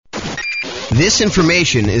This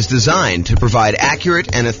information is designed to provide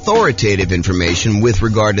accurate and authoritative information with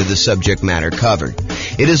regard to the subject matter covered.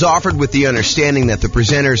 It is offered with the understanding that the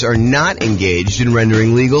presenters are not engaged in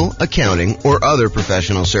rendering legal, accounting, or other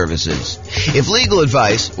professional services. If legal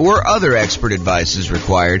advice or other expert advice is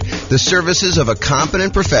required, the services of a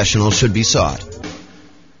competent professional should be sought.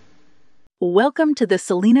 Welcome to the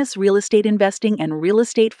Salinas Real Estate Investing and Real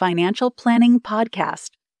Estate Financial Planning Podcast.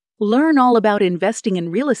 Learn all about investing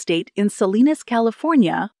in real estate in Salinas,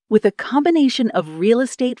 California, with a combination of real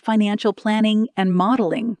estate financial planning and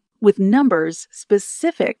modeling with numbers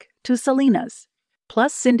specific to Salinas,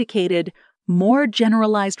 plus syndicated, more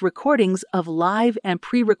generalized recordings of live and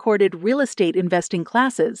pre-recorded real estate investing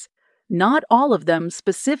classes, not all of them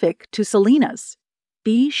specific to Salinas.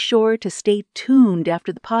 Be sure to stay tuned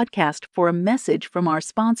after the podcast for a message from our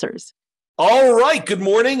sponsors. All right. Good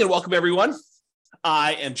morning and welcome, everyone.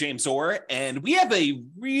 I am James Orr, and we have a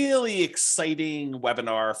really exciting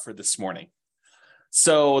webinar for this morning.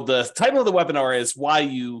 So the title of the webinar is why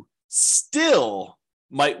you still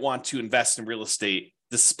might want to invest in real estate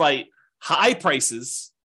despite high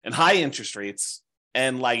prices and high interest rates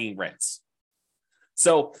and lagging rents.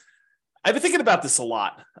 So I've been thinking about this a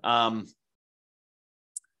lot.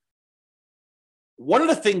 One of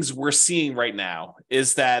the things we're seeing right now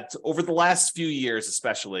is that over the last few years,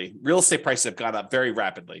 especially, real estate prices have gone up very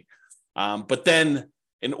rapidly. But then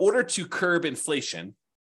in order to curb inflation,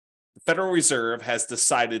 the Federal Reserve has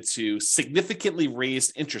decided to significantly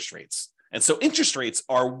raise interest rates. And so interest rates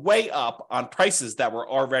are way up on prices that were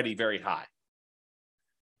already very high.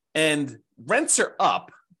 And rents are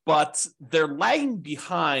up, but they're lagging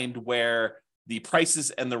behind where the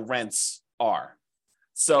prices and the rents are.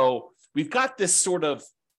 So we've got this sort of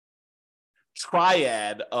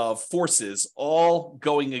triad of forces all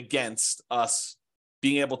going against us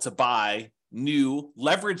being able to buy new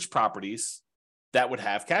leveraged properties that would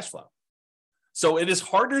have cash flow. So it is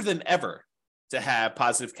harder than ever to have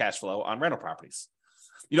positive cash flow on rental properties.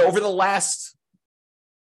 You know, over the last,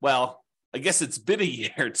 well, I guess it's been a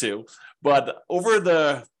year or two, but over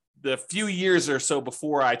the few years or so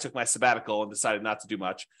before I took my sabbatical and decided not to do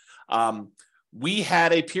much, we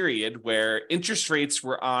had a period where interest rates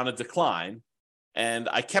were on a decline, and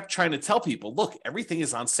I kept trying to tell people, look, everything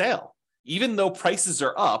is on sale. Even though prices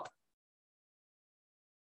are up,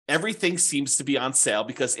 everything seems to be on sale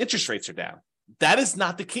because interest rates are down. That is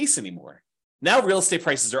not the case anymore. Now real estate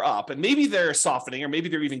prices are up, and maybe they're softening, or maybe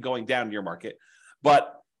they're even going down in your market,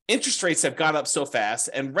 but interest rates have gone up so fast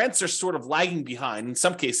and rents are sort of lagging behind. In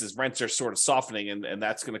some cases, rents are sort of softening, and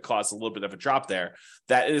that's going to cause a little bit of a drop there,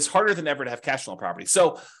 that it is harder than ever to have cash flow on property.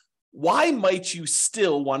 So why might you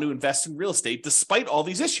still want to invest in real estate despite all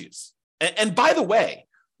these issues? And by the way,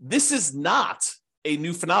 this is not a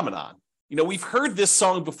new phenomenon. You know, we've heard this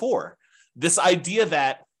song before, this idea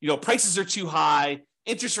that, you know, prices are too high,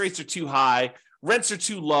 interest rates are too high, rents are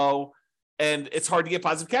too low, and it's hard to get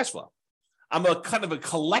positive cash flow. I'm a kind of a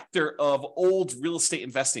collector of old real estate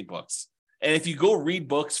investing books. And if you go read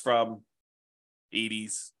books from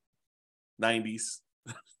 80s, 90s,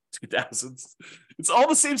 2000s, it's all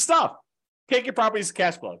the same stuff. Can't get properties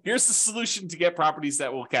cash flow. Here's the solution to get properties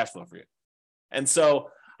that will cash flow for you. And so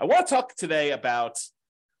I want to talk today about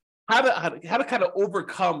how to kind of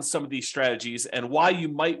overcome some of these strategies and why you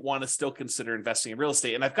might want to still consider investing in real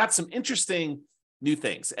estate. And I've got some interesting new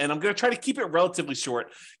things. And I'm going to try to keep it relatively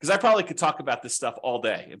short because I probably could talk about this stuff all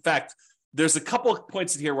day. In fact, there's a couple of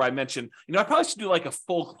points in here where I mentioned, you know, I probably should do like a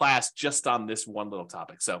full class just on this one little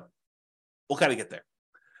topic. So we'll kind of get there.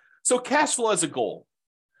 So cash flow as a goal.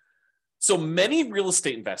 So many real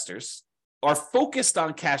estate investors are focused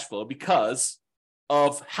on cash flow because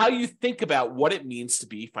of how you think about what it means to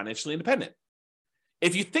be financially independent.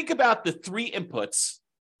 If you think about the three inputs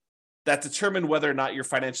that determine whether or not you're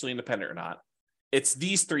financially independent or not, it's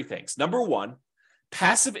these three things. Number one,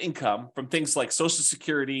 passive income from things like Social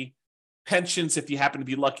Security, pensions, if you happen to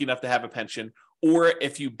be lucky enough to have a pension, or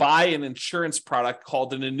if you buy an insurance product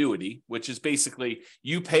called an annuity, which is basically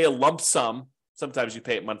you pay a lump sum. Sometimes you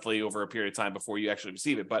pay it monthly over a period of time before you actually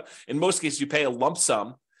receive it. But in most cases, you pay a lump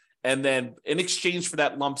sum. And then in exchange for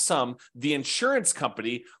that lump sum, the insurance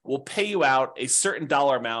company will pay you out a certain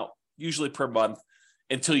dollar amount, usually per month,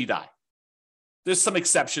 until you die. There's some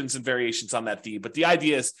exceptions and variations on that theme, but the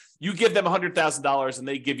idea is you give them $100,000 and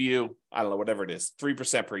they give you, I don't know, whatever it is,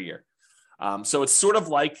 3% per year. So it's sort of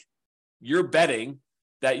like you're betting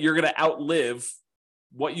that you're going to outlive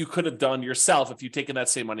what you could have done yourself if you'd taken that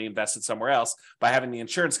same money, invested somewhere else by having the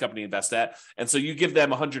insurance company invest that. And so you give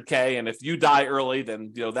them $100K, and if you die early,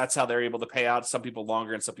 then that's how they're able to pay out. Some people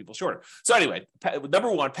longer and some people shorter. So anyway,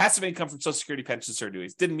 number one, passive income from Social Security, pensions, or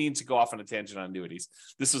annuities. Didn't mean to go off on a tangent on annuities.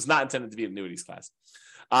 This was not intended to be an annuities class.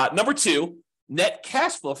 Number two, net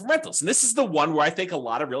cash flow from rentals. And this is the one where I think a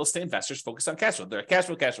lot of real estate investors focus on cash flow. They're cash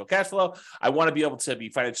flow, cash flow, cash flow. I want to be able to be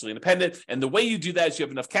financially independent. And the way you do that is you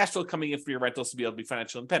have enough cash flow coming in for your rentals to be able to be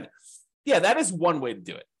financially independent. Yeah, that is one way to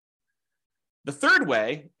do it. The third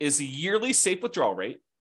way is a yearly safe withdrawal rate,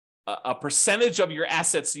 a percentage of your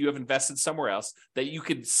assets that you have invested somewhere else that you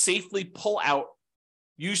could safely pull out,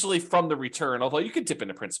 usually from the return, although you could dip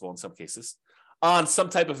into principal in some cases, on some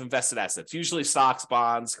type of invested assets, usually stocks,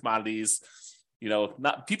 bonds, commodities.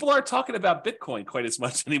 People aren't talking about Bitcoin quite as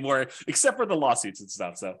much anymore, except for the lawsuits and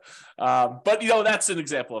stuff. So, but that's an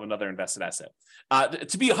example of another invested asset.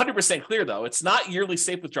 To be 100% clear, though, it's not yearly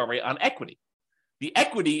safe withdrawal rate on equity. The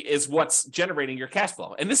equity is what's generating your cash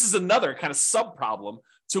flow, and this is another kind of sub problem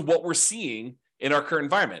to what we're seeing in our current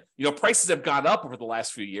environment. Prices have gone up over the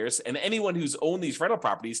last few years, and anyone who's owned these rental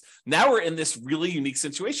properties, now we're in this really unique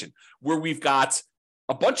situation where we've got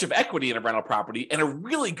a bunch of equity in a rental property and a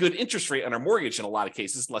really good interest rate on our mortgage in a lot of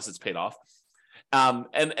cases, unless it's paid off.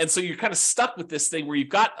 And so you're kind of stuck with this thing where you've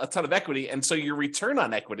got a ton of equity, and so your return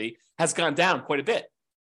on equity has gone down quite a bit.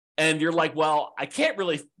 And you're like, well, I can't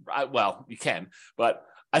really, well, you can, but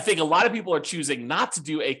I think a lot of people are choosing not to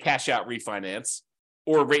do a cash out refinance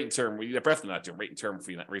or rate and term. You're definitely not doing rate and term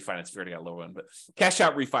refinance if you already got a low one, but cash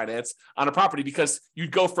out refinance on a property, because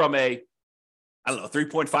you'd go from a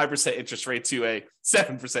 3.5% interest rate to a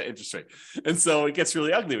 7% interest rate. And so it gets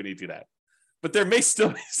really ugly when you do that. But there may still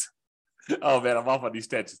be, oh man, I'm off on these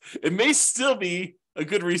tangents. It may still be a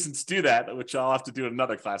good reason to do that, which I'll have to do in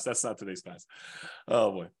another class. That's not today's class.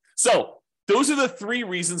 Oh boy. So those are the three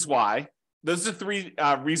reasons why. Those are three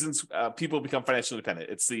reasons people become financially independent.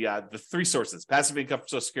 It's the three sources: passive income from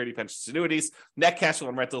Social Security, pensions, annuities, net cash flow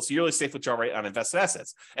on rentals, yearly safe withdrawal rate on invested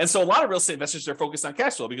assets. And so a lot of real estate investors are focused on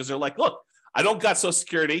cash flow because they're like, look, I don't got Social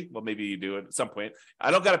Security. Well, maybe you do at some point.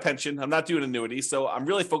 I don't got a pension. I'm not doing annuity. So I'm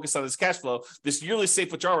really focused on this cash flow, this yearly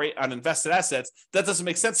safe withdrawal rate on invested assets. That doesn't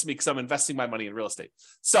make sense to me because I'm investing my money in real estate.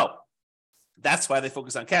 So that's why they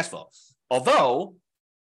focus on cash flow. Although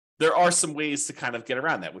there are some ways to kind of get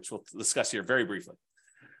around that, which we'll discuss here very briefly.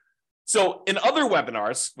 So in other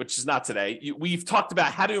webinars, which is not today, we've talked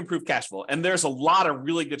about how to improve cash flow. And there's a lot of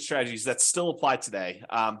really good strategies that still apply today.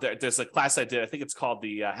 There's a class I did, I think it's called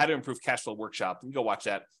the How to Improve Cash Flow Workshop. You can go watch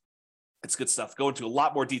that. It's good stuff. Go into a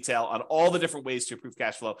lot more detail on all the different ways to improve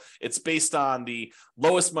cash flow. It's based on the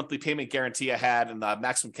lowest monthly payment guarantee I had and the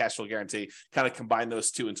maximum cash flow guarantee. Kind of combine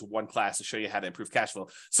those two into one class to show you how to improve cash flow.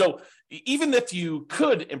 So even if you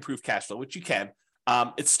could improve cash flow, which you can,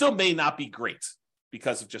 it still may not be great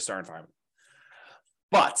because of just our environment.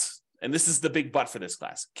 But, and this is the big but for this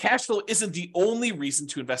class, cash flow isn't the only reason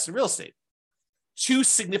to invest in real estate. Two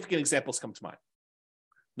significant examples come to mind.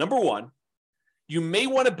 Number one, you may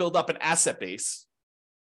want to build up an asset base,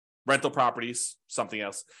 rental properties, something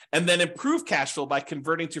else, and then improve cash flow by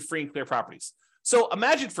converting to free and clear properties. So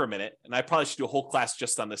imagine for a minute, and I probably should do a whole class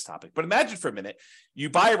just on this topic, but imagine for a minute, you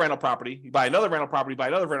buy a rental property, you buy another rental property, buy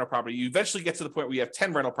another rental property, you eventually get to the point where you have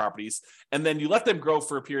 10 rental properties, and then you let them grow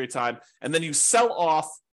for a period of time, and then you sell off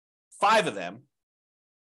 5 of them,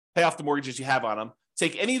 pay off the mortgages you have on them,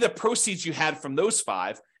 take any of the proceeds you had from those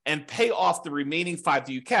 5, and pay off the remaining 5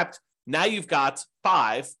 that you kept. Now you've got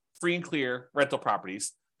 5 free and clear rental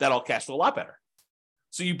properties that'll cash flow a lot better.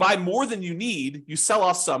 So you buy more than you need, you sell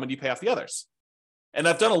off some, and you pay off the others. And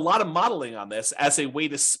I've done a lot of modeling on this as a way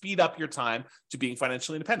to speed up your time to being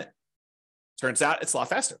financially independent. Turns out it's a lot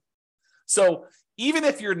faster. So even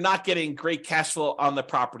if you're not getting great cash flow on the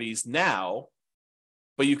properties now,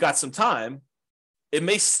 but you've got some time, it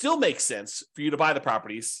may still make sense for you to buy the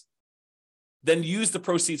properties, then use the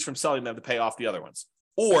proceeds from selling them to pay off the other ones.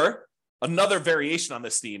 Or another variation on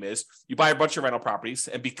this theme is you buy a bunch of rental properties,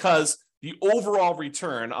 and because the overall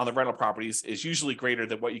return on the rental properties is usually greater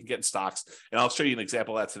than what you can get in stocks. And I'll show you an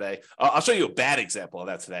example of that today. I'll show you a bad example of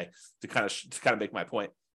that today to kind of make my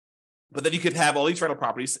point. But then you could have all these rental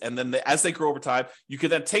properties, and then as they grow over time, you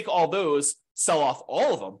could then take all those, sell off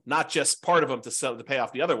all of them, not just part of them to pay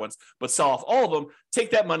off the other ones, but sell off all of them,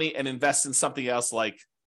 take that money and invest in something else like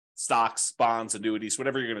stocks, bonds, annuities,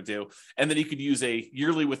 whatever you're going to do. And then you could use a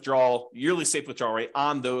yearly safe withdrawal rate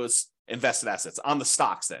on those invested assets, on the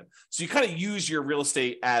stocks then. So you kind of use your real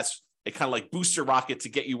estate as a kind of like booster rocket to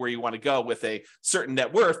get you where you want to go with a certain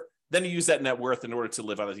net worth. Then you use that net worth in order to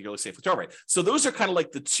live on a yearly safe withdrawal rate. So those are kind of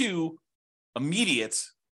like the two immediate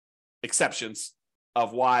exceptions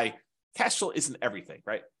of why cash flow isn't everything,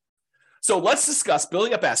 right? So let's discuss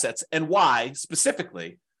building up assets and why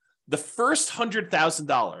specifically the first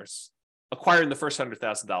 $100,000, acquiring the first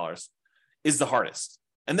 $100,000 is the hardest.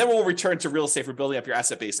 And then we'll return to real estate for building up your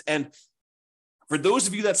asset base. And for those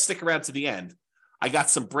of you that stick around to the end, I got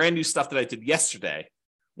some brand new stuff that I did yesterday,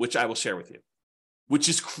 which I will share with you, which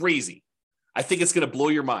is crazy. I think it's going to blow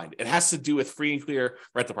your mind. It has to do with free and clear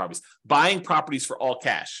rental properties, buying properties for all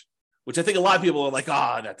cash, which I think a lot of people are like,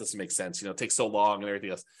 that doesn't make sense. It takes so long and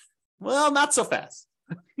everything else. Well, not so fast.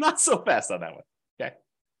 Not so fast on that one. Okay.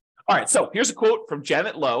 All right. So here's a quote from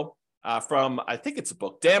Janet Lowe from, I think it's a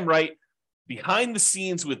book, Damn Right, Behind the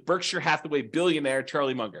Scenes with Berkshire Hathaway billionaire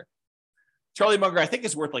Charlie Munger. Charlie Munger, I think,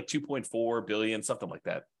 is worth like $2.4 billion, something like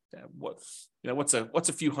that. What's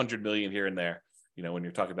a few hundred million here and there, when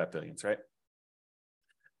you're talking about billions, right?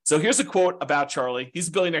 So here's a quote about Charlie. He's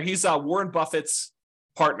a billionaire. He's Warren Buffett's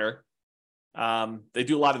partner. They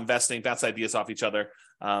do a lot of investing, bounce ideas off each other.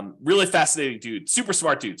 Really fascinating dude, super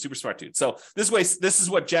smart dude. So this is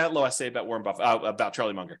what Janet Lowe has to say about Warren Buffett, about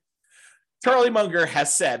Charlie Munger. Charlie Munger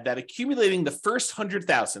has said that accumulating the first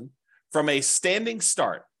 100,000 from a standing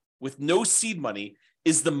start with no seed money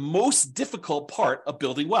is the most difficult part of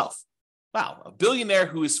building wealth. Wow, a billionaire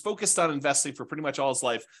who is focused on investing for pretty much all his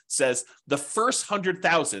life says the first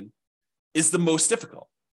 100,000 is the most difficult.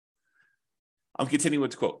 I'm continuing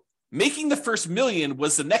with the quote. Making the first million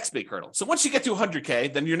was the next big hurdle. So once you get to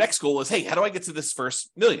 100K, then your next goal is, hey, how do I get to this first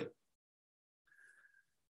million?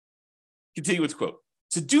 Continue with the quote.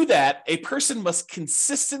 To do that, a person must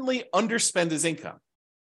consistently underspend his income.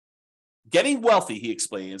 Getting wealthy, he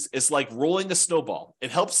explains, is like rolling a snowball.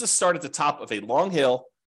 It helps us start at the top of a long hill,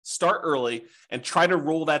 start early, and try to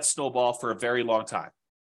roll that snowball for a very long time.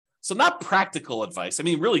 So not practical advice. I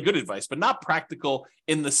mean, really good advice, but not practical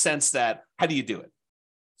in the sense that, how do you do it?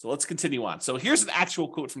 So let's continue on. So here's an actual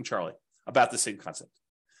quote from Charlie about the same concept.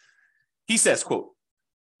 He says, quote,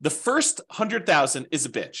 the first 100,000 is a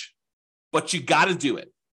bitch, but you got to do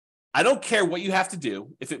it. I don't care what you have to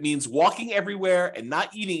do. If it means walking everywhere and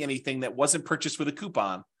not eating anything that wasn't purchased with a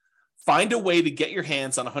coupon, find a way to get your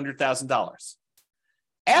hands on $100,000.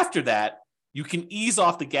 After that, you can ease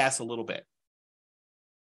off the gas a little bit.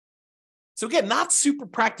 So again, not super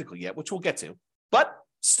practical yet, which we'll get to, but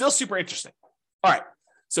still super interesting. All right.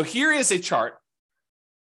 So here is a chart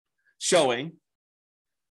showing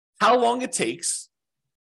how long it takes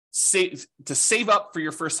to save up for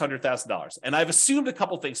your first $100,000. And I've assumed a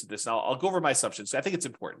couple things with this. Now I'll go over my assumptions. I think it's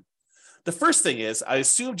important. The first thing is I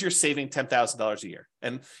assumed you're saving $10,000 a year.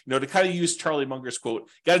 And to kind of use Charlie Munger's quote,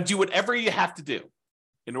 got to do whatever you have to do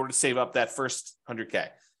in order to save up that first 100K.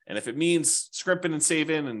 And if it means scrimping and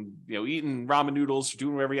saving and eating ramen noodles,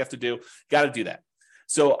 doing whatever you have to do, got to do that.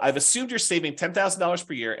 So I've assumed you're saving $10,000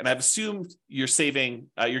 per year, and I've assumed you're getting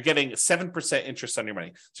 7% interest on your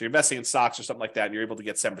money. So you're investing in stocks or something like that, and you're able to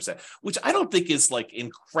get 7%, which I don't think is like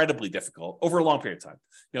incredibly difficult over a long period of time.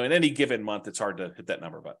 In any given month, it's hard to hit that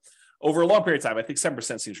number, but over a long period of time, I think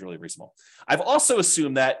 7% seems really reasonable. I've also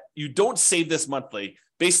assumed that you don't save this monthly.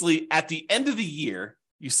 Basically, at the end of the year,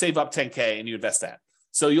 you save up 10K and you invest that.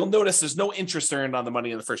 So you'll notice there's no interest earned on the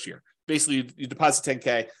money in the first year. Basically, you deposit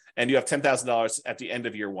 10K and you have $10,000 at the end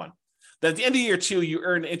of year one. Then at the end of year two, you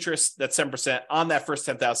earn interest that's 7% on that first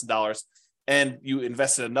 $10,000, and you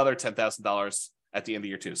invested another $10,000 at the end of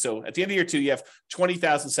year two. So at the end of year two, you have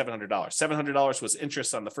 $20,700. $700 was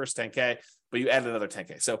interest on the first 10K, but you added another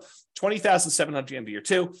 10K. So $20,700 at the end of year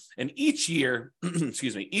two. And each year,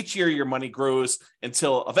 each year your money grows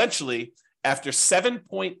until eventually, after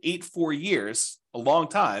 7.84 years, a long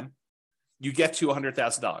time, you get to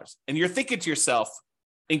 $100,000. And you're thinking to yourself,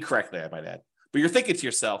 incorrectly, I might add, but you're thinking to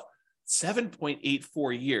yourself,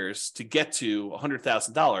 7.84 years to get to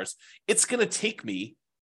 $100,000. It's going to take me,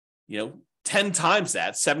 10 times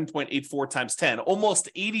that, 7.84 times 10, almost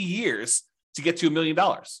 80 years to get to $1 million.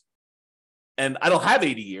 And I don't have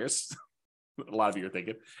 80 years. A lot of you are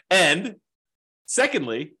thinking. And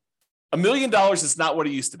secondly, $1 million is not what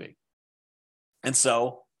it used to be. And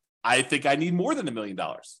so I think I need more than $1 million.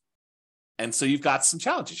 And so you've got some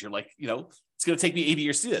challenges. You're like, it's going to take me 80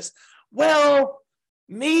 years to do this. Well,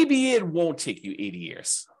 maybe it won't take you 80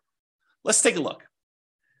 years. Let's take a look.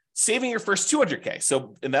 Saving your first 200K.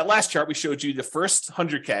 So in that last chart, we showed you the first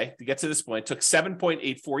 100K to get to this point took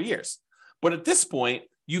 7.84 years. But at this point,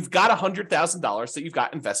 you've got $100,000 that you've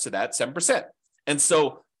got invested at 7%. And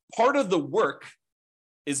so part of the work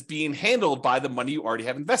is being handled by the money you already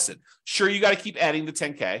have invested. Sure, you got to keep adding the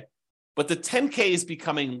 10K, but the 10K is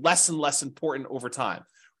becoming less and less important over time.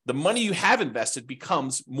 The money you have invested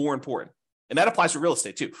becomes more important. And that applies for real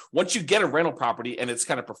estate too. Once you get a rental property and it's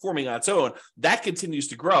kind of performing on its own, that continues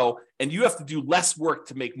to grow and you have to do less work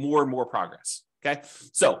to make more and more progress. Okay.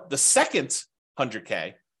 So the second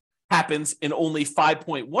 100K happens in only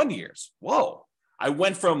 5.1 years. Whoa. I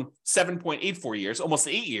went from 7.84 years, almost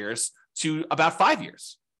 8 years, to about 5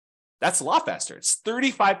 years. That's a lot faster. It's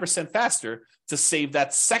 35% faster to save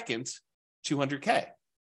that second 200K.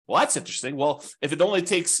 Well, that's interesting. Well, if it only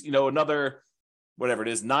takes, another, whatever it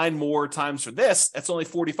is, 9 more times for this, that's only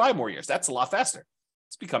 45 more years. That's a lot faster.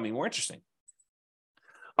 It's becoming more interesting.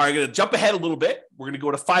 All right, I'm going to jump ahead a little bit. We're going to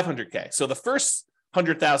go to 500K. So the first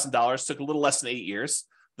 $100,000 took a little less than 8 years.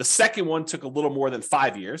 The second one took a little more than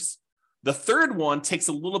 5 years. The third one takes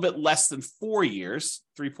a little bit less than 4 years,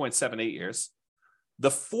 3.78 years.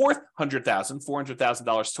 The fourth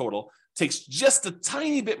 $400,000 total, takes just a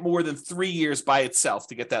tiny bit more than 3 years by itself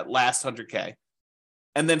to get that last 100K.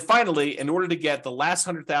 And then finally, in order to get the last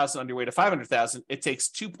 100,000 on your way to 500,000, it takes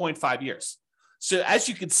 2.5 years. So as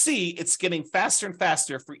you can see, it's getting faster and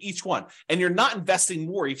faster for each one. And you're not investing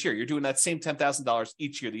more each year. You're doing that same $10,000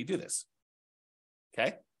 each year that you do this.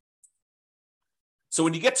 Okay. So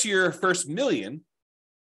when you get to your first million,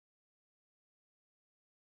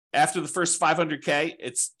 after the first 500K,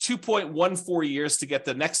 it's 2.14 years to get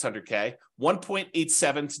the next 100K,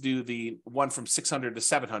 1.87 to do the one from 600 to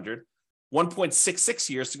 700, 1.66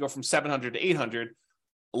 years to go from 700 to 800,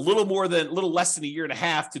 a little less than a year and a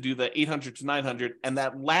half to do the 800 to 900, and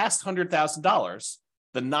that last $100,000,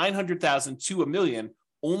 the 900,000 to $1 million,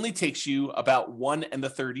 only takes you about 1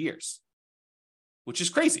 1/3 years, which is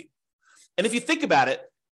crazy. And if you think about it,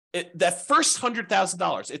 that first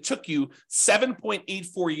 $100,000, it took you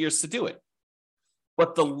 7.84 years to do it.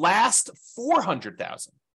 But the last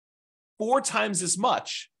 400,000, 4 times as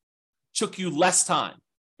much, took you less time.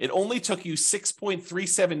 It only took you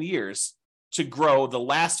 6.37 years to grow the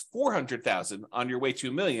last 400,000 on your way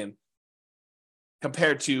to $1 million,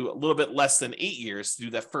 compared to a little bit less than 8 years to do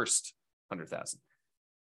that first 100,000.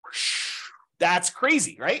 That's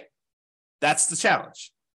crazy, right? That's the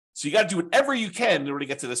challenge. So you got to do whatever you can in order to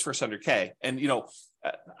get to this first 100K. And,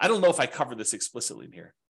 I don't know if I covered this explicitly in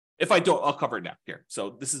here. If I don't, I'll cover it now here.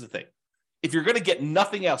 So this is the thing. If you're going to get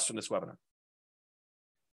nothing else from this webinar,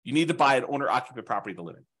 you need to buy an owner-occupant property to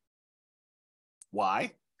live in.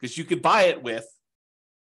 Why? Because you could buy it with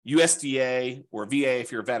USDA or VA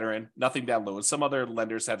if you're a veteran, nothing down loan. Some other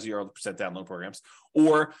lenders have 0% down loan programs,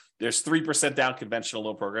 or there's 3% down conventional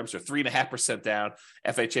loan programs or 3.5% down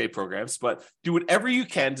FHA programs. But do whatever you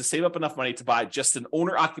can to save up enough money to buy just an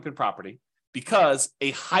owner-occupant property, because a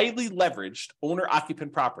highly leveraged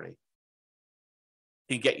owner-occupant property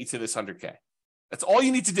can get you to this 100K. That's all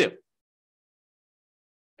you need to do.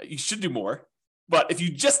 You should do more, but if you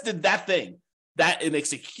just did that thing, it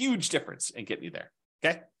makes a huge difference in getting you there.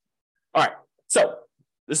 Okay. All right. So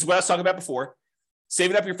this is what I was talking about before.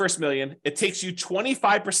 Saving up your first $1 million. It takes you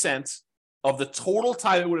 25% of the total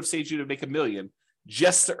time it would have saved you to make $1 million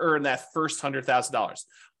just to earn that first $100,000.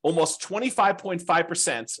 Almost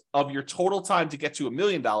 25.5% of your total time to get to $1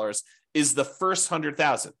 million is the first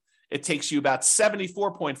 100,000. It takes you about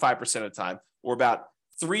 74.5% of the time, or about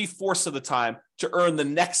 3/4 of the time, to earn the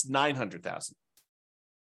next 900,000.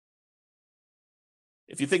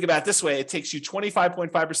 If you think about it this way, it takes you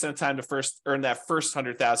 25.5% of the time to earn that first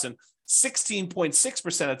 100,000,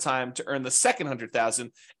 16.6% of the time to earn the second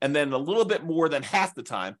 100,000, and then a little bit more than half the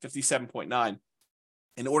time, 57.9,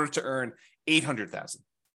 in order to earn 800,000.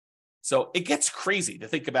 So it gets crazy to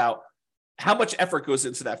think about how much effort goes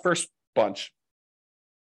into that first bunch,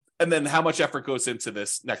 and then how much effort goes into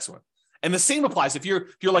this next one. And the same applies if you're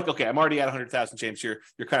like, okay, I'm already at 100,000, James. You're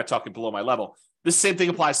kind of talking below my level. This same thing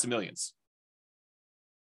applies to millions.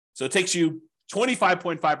 So it takes you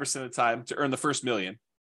 25.5% of the time to earn the first $1 million,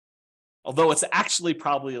 although it's actually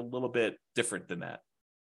probably a little bit different than that.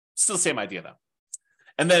 Still the same idea, though.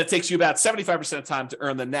 And then it takes you about 75% of the time to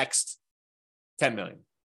earn the next 10 million.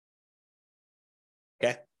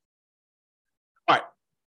 Okay? All right.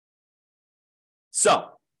 So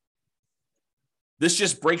this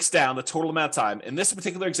just breaks down the total amount of time. In this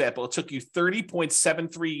particular example, it took you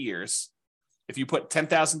 30.73 years if you put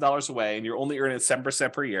 $10,000 away and you're only earning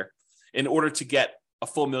 7% per year in order to get a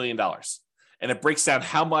full $1 million. And it breaks down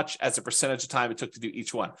how much as a percentage of time it took to do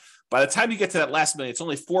each one. By the time you get to that last $1 million, it's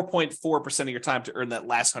only 4.4% of your time to earn that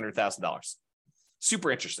last $100,000.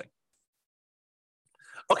 Super interesting.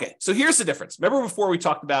 Okay, so here's the difference. Remember before we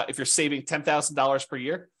talked about if you're saving $10,000 per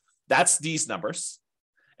year, that's these numbers.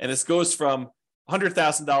 And this goes from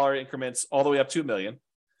 $100,000 increments all the way up to $1 million.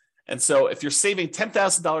 And so if you're saving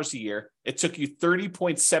 $10,000 a year, it took you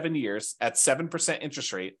 30.7 years at 7%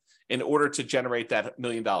 interest rate in order to generate that $1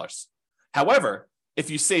 million. However, if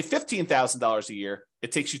you save $15,000 a year,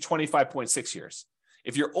 it takes you 25.6 years.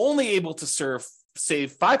 If you're only able to save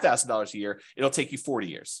 $5,000 a year, it'll take you 40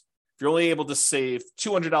 years. If you're only able to save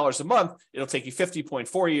 $200 a month, it'll take you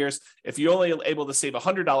 50.4 years. If you're only able to save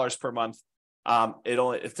 $100 per month,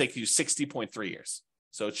 it'll take you 60.3 years.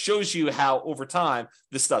 So it shows you how over time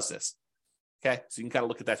this does this. Okay, so you can kind of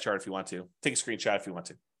look at that chart if you want to. Take a screenshot if you want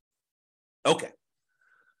to. Okay.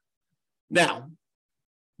 Now,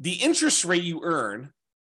 the interest rate you earn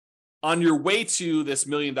on your way to this $1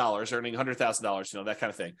 million, earning $100,000, that kind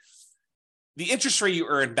of thing, the interest rate you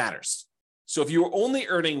earn matters. So if you were only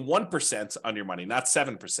earning 1% on your money, not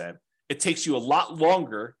 7%, it takes you a lot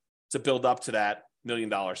longer to build up to that $1 million,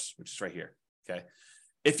 which is right here. Okay.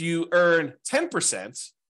 If you earn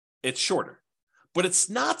 10%, it's shorter, but it's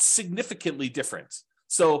not significantly different.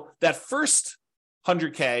 So that first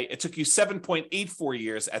 100K, it took you 7.84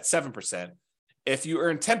 years at 7%. If you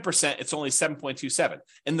earn 10%, it's only 7.27.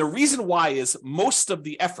 And the reason why is most of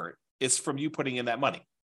the effort is from you putting in that money.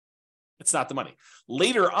 It's not the money.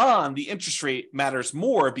 Later on, the interest rate matters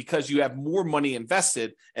more because you have more money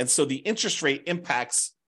invested. And so the interest rate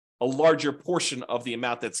impacts a larger portion of the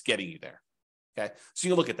amount that's getting you there. Okay. So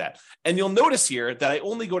you look at that. And you'll notice here that I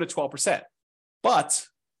only go to 12%. But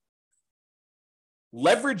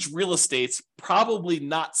leveraged real estate's probably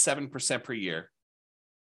not 7% per year.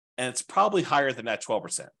 And it's probably higher than that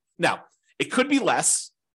 12%. Now, it could be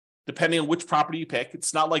less, depending on which property you pick.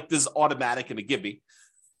 It's not like this is automatic and a give me.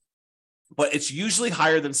 But it's usually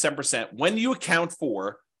higher than 7% when you account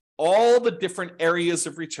for all the different areas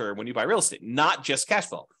of return when you buy real estate, not just cash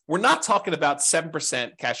flow. We're not talking about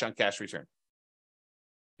 7% cash on cash return.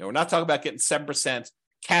 We're not talking about getting 7%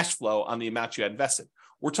 cash flow on the amount you had invested.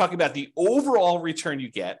 We're talking about the overall return you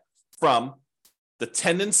get from the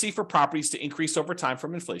tendency for properties to increase over time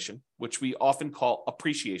from inflation, which we often call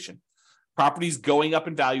appreciation. Properties going up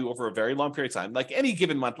in value over a very long period of time, like any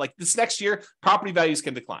given month, like this next year, property values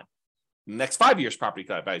can decline. In the next 5 years, property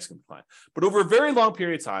values can decline. But over a very long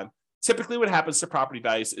period of time, typically what happens to property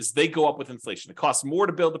values is they go up with inflation. It costs more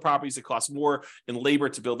to build the properties. It costs more in labor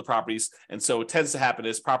to build the properties. And so what tends to happen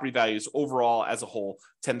is property values overall as a whole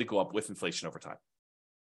tend to go up with inflation over time.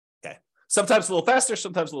 Okay. Sometimes a little faster,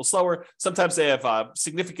 sometimes a little slower. Sometimes they have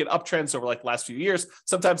significant uptrends over like the last few years.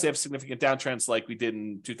 Sometimes they have significant downtrends like we did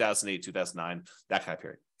in 2008, 2009, that kind of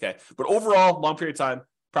period. Okay. But overall, long period of time,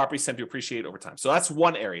 properties tend to appreciate over time. So that's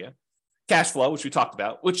one area. Cash flow, which we talked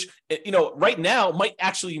about, which, right now might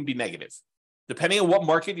actually even be negative. Depending on what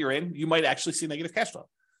market you're in, you might actually see negative cash flow.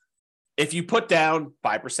 If you put down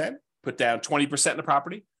 5%, put down 20% in a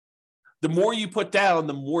property, the more you put down,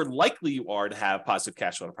 the more likely you are to have positive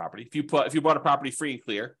cash flow on a property. If you bought a property free and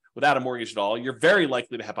clear without a mortgage at all, you're very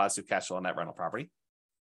likely to have positive cash flow on that rental property.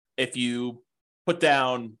 If you put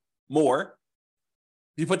down more,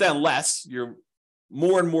 if you put down less, you're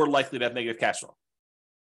more and more likely to have negative cash flow.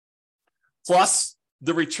 Plus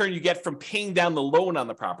the return you get from paying down the loan on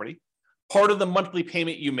the property. Part of the monthly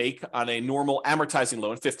payment you make on a normal amortizing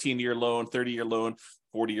loan, 15-year loan, 30-year loan,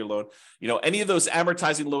 40-year loan, any of those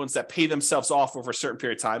amortizing loans that pay themselves off over a certain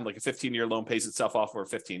period of time, like a 15-year loan pays itself off over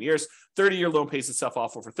 15 years, 30-year loan pays itself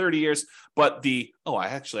off over 30 years. But I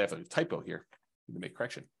actually have a typo here. Let me make a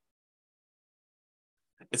correction.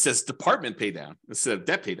 It says department pay down instead of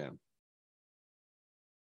debt pay down.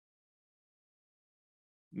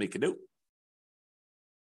 Make a note.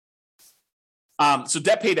 So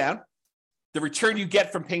debt pay down, the return you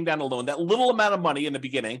get from paying down a loan, that little amount of money in the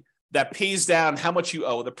beginning that pays down how much you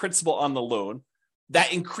owe, the principal on the loan,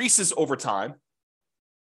 that increases over time.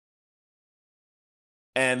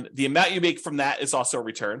 And the amount you make from that is also a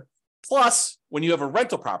return. Plus, when you have a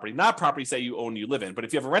rental property, not properties that you own, you live in, but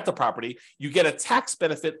if you have a rental property, you get a tax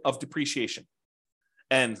benefit of depreciation.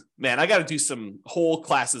 And man, I got to do some whole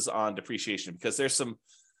classes on depreciation because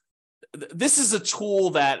this is a tool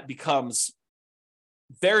that becomes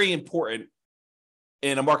very important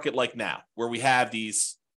in a market like now, where we have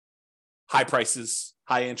these high prices,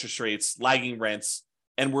 high interest rates, lagging rents,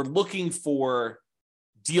 and we're looking for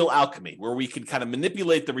deal alchemy, where we can kind of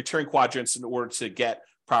manipulate the return quadrants in order to get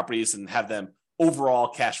properties and have them overall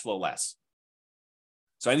cash flow less.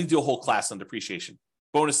 So I need to do a whole class on depreciation,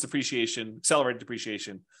 bonus depreciation, accelerated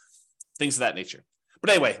depreciation, things of that nature. But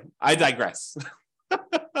anyway, I digress.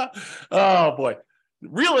 Oh boy.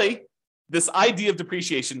 Really, this idea of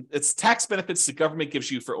depreciation, it's tax benefits the government gives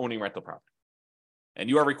you for owning rental property. And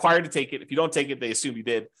you are required to take it. If you don't take it, they assume you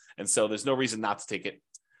did. And so there's no reason not to take it.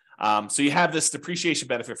 So you have this depreciation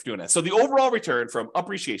benefit for doing that. So the overall return from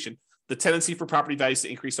appreciation, the tendency for property values to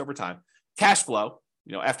increase over time, cash flow,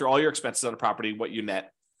 after all your expenses on a property, what you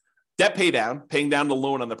net, debt pay down, paying down the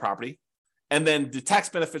loan on the property, and then the tax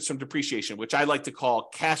benefits from depreciation, which I like to call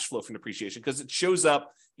cash flow from depreciation, because it shows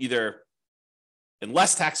up either in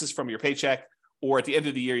less taxes from your paycheck, or at the end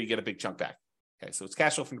of the year, you get a big chunk back. Okay, so it's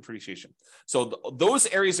cash flow from depreciation. So those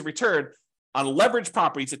areas of return on leveraged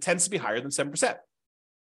properties, it tends to be higher than 7%.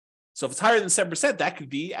 So if it's higher than 7%, that could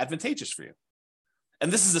be advantageous for you.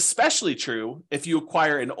 And this is especially true if you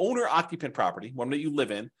acquire an owner-occupant property, one that you live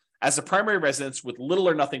in, as a primary residence with little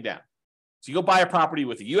or nothing down. So you go buy a property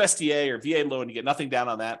with a USDA or VA loan, you get nothing down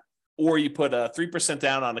on that, or you put a 3%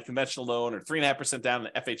 down on a conventional loan, or 3.5% down on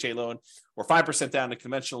an FHA loan, or 5% down on a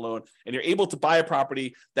conventional loan, and you're able to buy a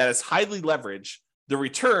property that is highly leveraged. The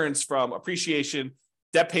returns from appreciation,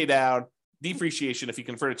 debt pay down, depreciation, if you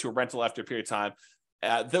convert it to a rental after a period of time,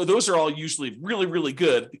 those are all usually really, really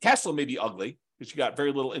good. The cash flow may be ugly because you got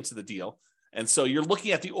very little into the deal. And so you're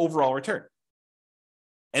looking at the overall return.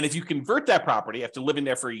 And if you convert that property after living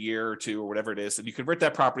there for a year or two or whatever it is, and you convert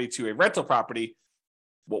that property to a rental property,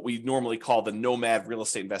 what we normally call the nomad real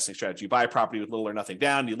estate investing strategy. You buy a property with little or nothing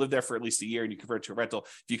down, you live there for at least a year, and you convert it to a rental.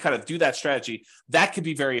 If you kind of do that strategy, that can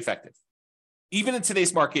be very effective. Even in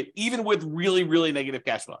today's market, even with really, really negative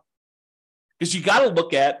cash flow. Because you got to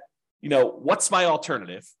look at, what's my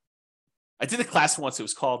alternative? I did a class once, it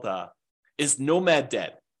was called, Is Nomad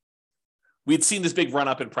Dead? We had seen this big run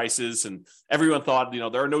up in prices, and everyone thought,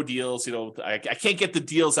 there are no deals. I can't get the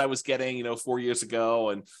deals I was getting, 4 years ago,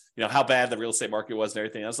 and how bad the real estate market was and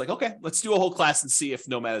everything. I was like, okay, let's do a whole class and see if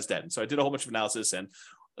Nomad is dead. And so I did a whole bunch of analysis, and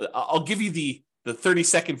I'll give you the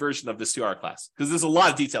 30-second version of this 2-hour class, because there's a lot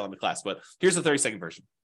of detail in the class, but here's the 30-second version.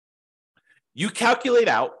 You calculate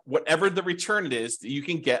out whatever the return it is that you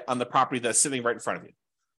can get on the property that's sitting right in front of you.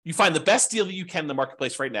 You find the best deal that you can in the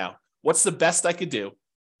marketplace right now. What's the best I could do?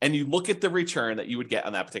 And you look at the return that you would get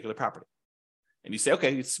on that particular property. And you say,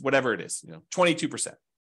 okay, it's whatever it is, 22%.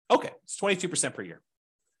 Okay, it's 22% per year.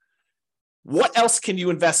 What else can you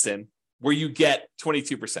invest in where you get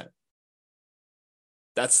 22%?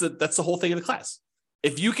 That's the whole thing of the class.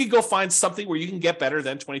 If you can go find something where you can get better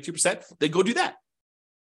than 22%, then go do that.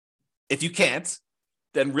 If you can't,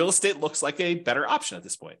 then real estate looks like a better option at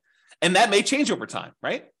this point. And that may change over time,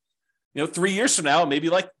 right? 3 years from now,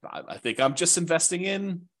 maybe I think I'm just investing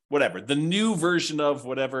in whatever, the new version of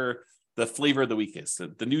whatever the flavor of the week is,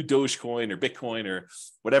 the new Dogecoin or Bitcoin or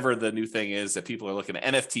whatever the new thing is that people are looking at,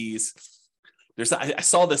 NFTs. I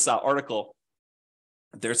saw this article.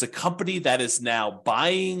 There's a company that is now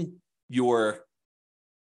buying your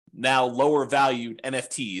now lower valued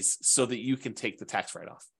NFTs so that you can take the tax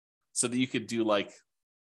write-off, so that you could do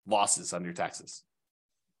losses on your taxes,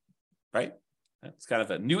 right? It's kind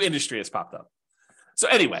of a new industry that's popped up. So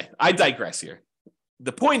anyway, I digress here.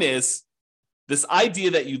 The point is this idea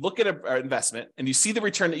that you look at an investment and you see the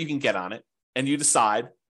return that you can get on it, and you decide,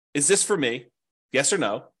 is this for me? Yes or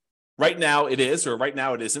no? Right now it is, or right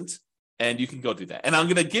now it isn't. And you can go do that. And I'm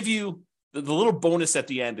going to give you the little bonus at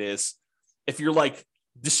the end is, if you're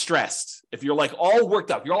distressed, if you're all worked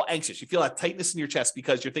up, you're all anxious, you feel that tightness in your chest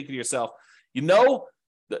because you're thinking to yourself,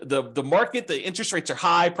 the market, the interest rates are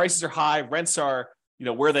high, prices are high, rents are,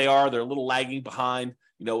 where they are, they're a little lagging behind.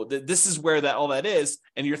 This is where all that is.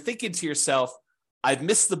 And you're thinking to yourself, I've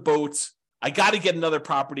missed the boat. I got to get another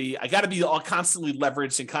property. I got to be all constantly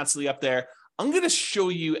leveraged and constantly up there. I'm going to show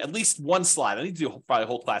you at least one slide. I need to do probably a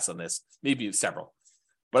whole class on this, maybe several,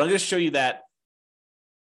 but I'm going to show you that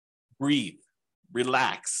breathe,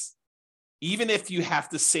 relax. Even if you have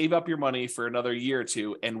to save up your money for another year or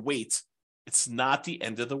two and wait, it's not the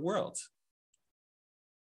end of the world.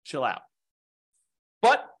 Chill out.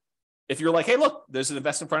 But if you're like, hey, look, there's an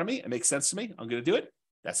investment in front of me, it makes sense to me, I'm going to do it,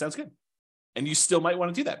 that sounds good. And you still might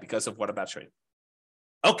want to do that because of what I'm about to show you.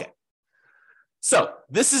 Okay. So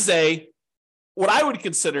this is what I would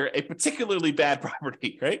consider a particularly bad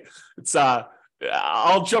property, right? It's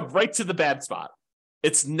I'll jump right to the bad spot.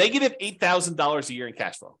 It's negative $8,000 a year in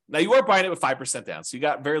cash flow. Now you are buying it with 5% down, so you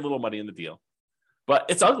got very little money in the deal, but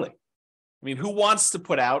it's ugly. I mean, who wants to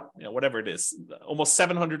put out, whatever it is, almost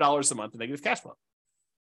 $700 a month in negative cash flow?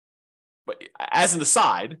 But as an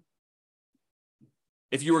aside,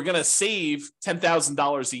 if you were going to save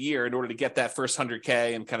 $10,000 a year in order to get that first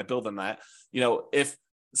 100K and kind of build on that, if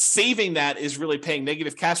saving that is really paying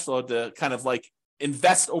negative cash flow to kind of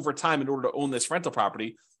invest over time in order to own this rental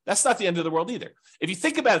property, that's not the end of the world either. If you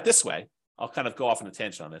think about it this way, I'll kind of go off on a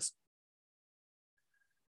tangent on this.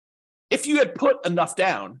 If you had put enough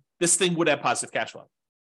down, this thing would have positive cash flow.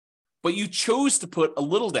 But you chose to put a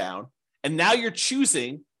little down, and now you're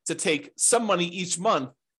choosing to take some money each month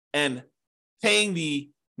and paying the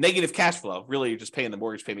negative cash flow. Really, you're just paying the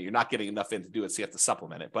mortgage payment. You're not getting enough in to do it, so you have to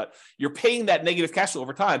supplement it. But you're paying that negative cash flow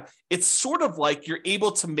over time. It's sort of like you're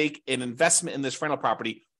able to make an investment in this rental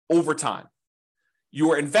property over time.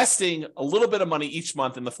 You are investing a little bit of money each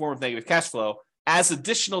month in the form of negative cash flow as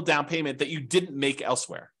additional down payment that you didn't make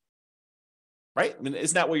elsewhere. Right? I mean,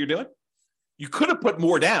 isn't that what you're doing? You could have put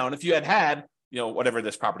more down if you had, whatever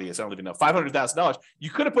this property is. I don't even know, $500,000. You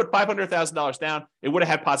could have put $500,000 down. It would have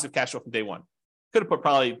had positive cash flow from day one. Could have put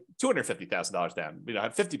probably $250,000 down,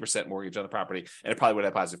 had 50% mortgage on the property, and it probably would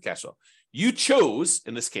have positive cash flow. You chose,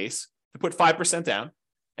 in this case, to put 5% down,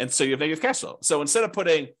 and so you have negative cash flow. So instead of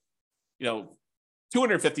putting,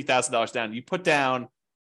 $250,000 down, you put down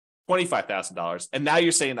 $25,000, and now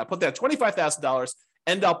you're saying, I put down $25,000,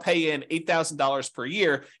 and I'll pay in $8,000 per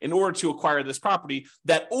year in order to acquire this property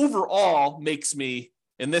that overall makes me,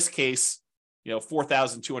 in this case,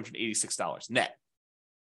 $4,286 net.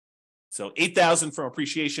 So $8,000 from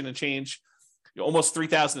appreciation and change, almost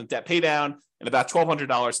 $3,000 in debt pay down, and about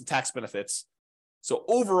 $1,200 in tax benefits. So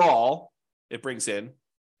overall, it brings in,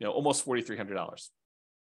 almost $4,300.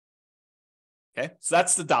 Okay, so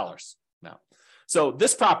that's the dollars now. So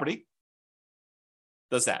this property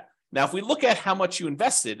does that. Now, if we look at how much you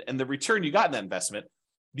invested and the return you got in that investment,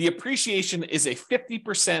 the appreciation is a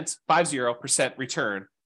 50% return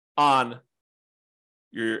on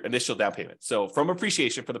your initial down payment. So from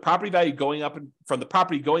appreciation, for the property value going up, in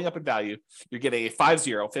value, you're getting a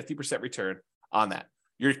 50% return on that.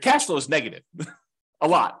 Your cash flow is negative, a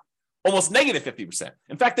lot, almost negative 50%.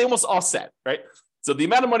 In fact, they almost offset, right? So the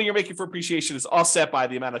amount of money you're making for appreciation is offset by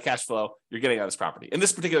the amount of cash flow you're getting on this property. In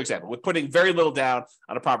this particular example, with putting very little down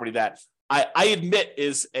on a property that I admit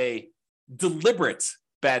is a deliberate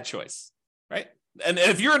bad choice, right? And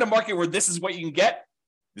if you're in a market where this is what you can get,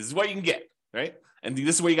 this is what you can get, right? And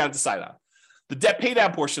this is what you got to decide on. The debt pay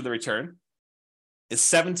down portion of the return is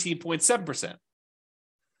 17.7%.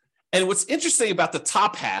 And what's interesting about the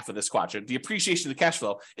top half of this quadrant, the appreciation of the cash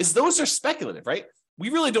flow, is those are speculative, right? We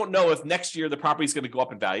really don't know if next year the property is going to go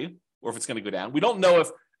up in value or if it's going to go down. We don't know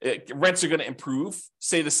if rents are going to improve,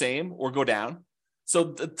 stay the same, or go down. So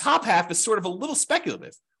the top half is sort of a little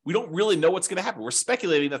speculative. We don't really know what's going to happen. We're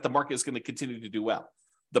speculating that the market is going to continue to do well.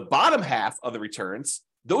 The bottom half of the returns,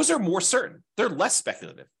 those are more certain. They're less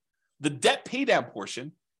speculative. The debt pay down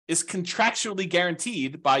portion is contractually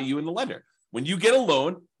guaranteed by you and the lender. When you get a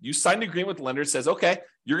loan, you sign an agreement with the lender that says, okay,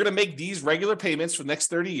 you're going to make these regular payments for the next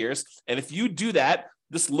 30 years. And if you do that,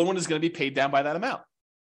 this loan is going to be paid down by that amount.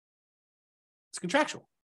 It's contractual.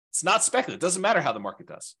 It's not speculative. It doesn't matter how the market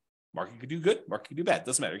does. Market could do good, market could do bad. It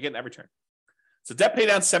doesn't matter. You're getting that return. So debt pay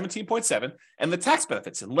down 17.7, and the tax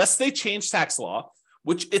benefits, unless they change tax law,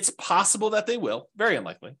 which it's possible that they will, very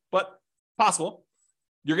unlikely, but possible,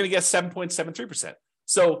 you're going to get 7.73%.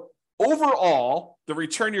 So overall, the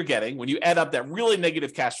return you're getting when you add up that really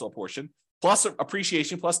negative cash flow portion, plus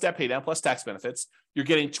appreciation, plus debt pay down, plus tax benefits, you're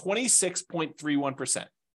getting 26.31%.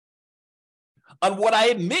 On what I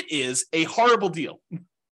admit is a horrible deal.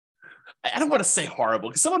 I don't want to say horrible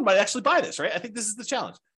because someone might actually buy this, right? I think this is the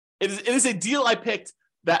challenge. It is a deal I picked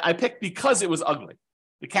because it was ugly.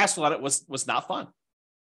 The cash flow on it was not fun.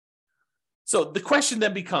 So the question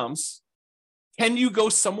then becomes, can you go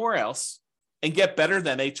somewhere else and get better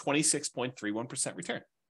than a 26.31% return?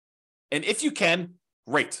 And if you can,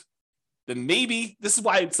 great. Then maybe this is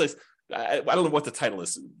why it says, I don't know what the title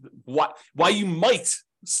is, why you might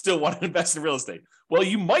still want to invest in real estate. Well,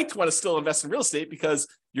 you might want to still invest in real estate because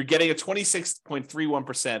you're getting a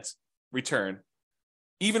 26.31% return,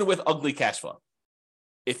 even with ugly cash flow.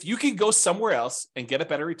 If you can go somewhere else and get a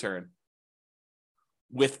better return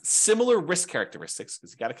with similar risk characteristics,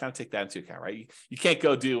 because you got to kind of take that into account, right? You can't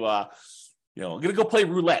go do, I'm going to go play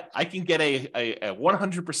roulette. I can get a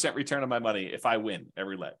 100% return on my money if I win at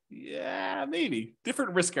roulette. Yeah, maybe.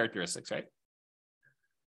 Different risk characteristics, right?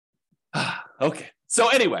 Okay. So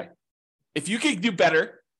anyway, if you can do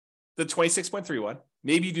better than 26.31,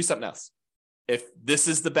 maybe you do something else. If this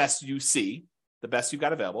is the best you see, the best you've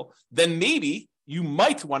got available, then maybe you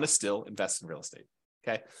might want to still invest in real estate.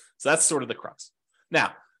 Okay. So that's sort of the crux.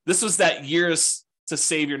 Now, this was that years to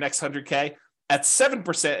save your next 100K. At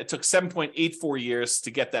 7%, it took 7.84 years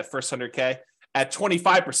to get that first 100K. At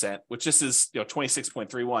 25%, which this is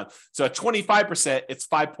 26.31. So at 25%, it's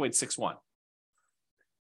 5.61.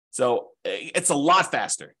 So it's a lot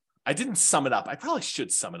faster. I didn't sum it up. I probably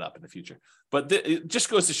should sum it up in the future. But it just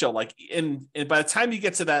goes to show, like, by the time you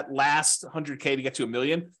get to that last 100K to get to $1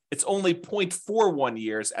 million, it's only 0.41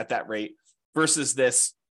 years at that rate versus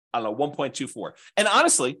this, I don't know, 1.24. And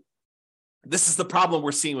honestly, This is the problem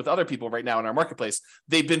we're seeing with other people right now in our marketplace.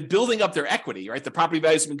 They've been building up their equity, right? The property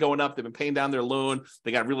values have been going up. They've been paying down their loan.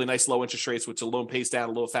 They got really nice low interest rates, which the loan pays down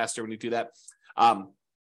a little faster when you do that.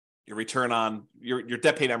 Your return on your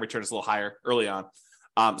debt pay down return is a little higher early on.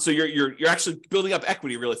 So you're actually building up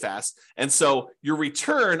equity really fast. And so your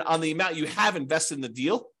return on the amount you have invested in the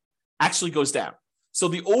deal actually goes down. So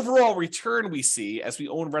the overall return we see as we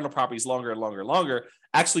own rental properties longer and longer and longer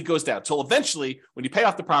actually goes down until eventually when you pay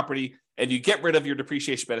off the property and you get rid of your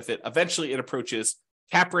depreciation benefit, eventually it approaches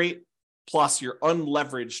cap rate plus your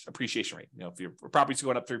unleveraged appreciation rate. If your property's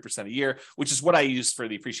going up 3% a year, which is what I use for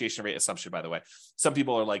the appreciation rate assumption, by the way. Some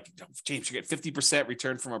people are like, James, you get 50%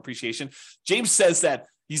 return from appreciation. James says that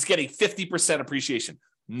he's getting 50% appreciation.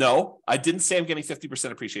 No, I didn't say I'm getting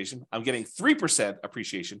 50% appreciation. I'm getting 3%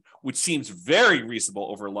 appreciation, which seems very reasonable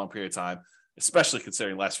over a long period of time, especially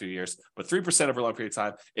considering the last few years. But 3% over a long period of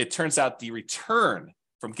time, it turns out the return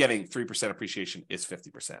from getting 3% appreciation is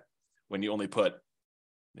 50% when you only put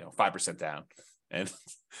 5% down and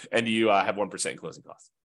you have 1% in closing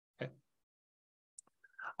costs. Okay.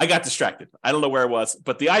 I got distracted. I don't know where I was,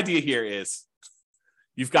 but the idea here is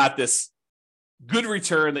you've got this good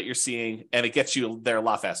return that you're seeing, and it gets you there a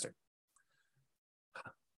lot faster.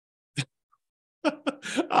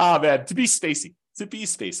 Man, to be spacey.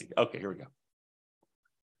 Okay, here we go.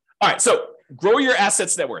 All right, so grow your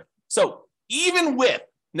assets net worth. So even with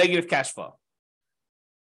negative cash flow,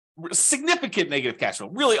 significant negative cash flow,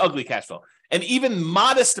 really ugly cash flow, and even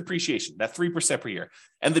modest depreciation, that 3% per year,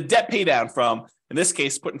 and the debt pay down from, in this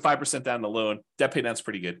case, putting 5% down the loan, debt pay down is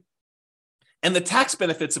pretty good. And the tax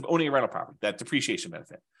benefits of owning a rental property, that depreciation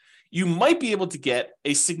benefit, you might be able to get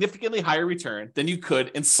a significantly higher return than you could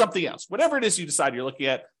in something else. Whatever it is you decide you're looking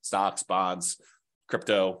at, stocks, bonds,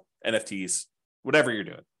 crypto, NFTs, whatever you're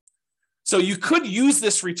doing. So you could use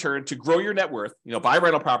this return to grow your net worth, buy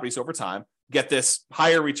rental properties over time, get this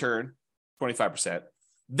higher return, 25%.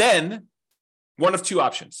 Then one of two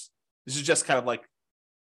options. This is just kind of like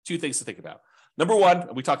two things to think about. Number one,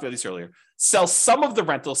 and we talked about these earlier, sell some of the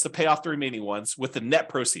rentals to pay off the remaining ones with the net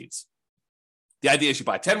proceeds. The idea is you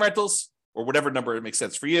buy 10 rentals or whatever number makes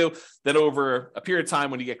sense for you. Then over a period of time,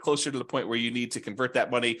 when you get closer to the point where you need to convert that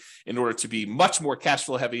money in order to be much more cash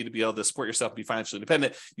flow heavy, to be able to support yourself and be financially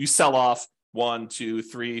independent, you sell off 1, 2,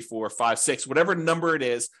 3, 4, 5, 6, whatever number it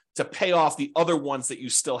is to pay off the other ones that you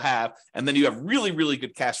still have. And then you have really, really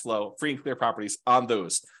good cash flow, free and clear properties on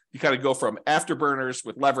those. You kind of go from afterburners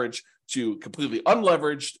with leverage to completely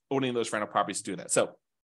unleveraged owning those rental properties to do that. So,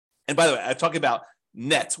 and by the way, I talk about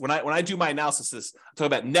net. When I do my analysis, I talk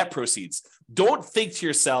about net proceeds. Don't think to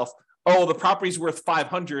yourself, oh, the property's worth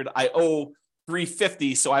 500, I owe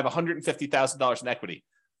 350, so I have $150,000 in equity.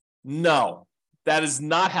 No, that is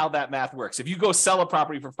not how that math works. If you go sell a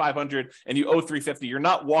property for 500 and you owe 350, you're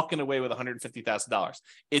not walking away with $150,000.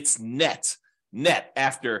 It's net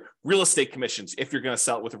after real estate commissions. If you're going to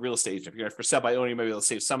sell it with a real estate agent, if you're going to sell by owning, maybe they'll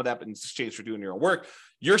save some of that in exchange for doing your own work.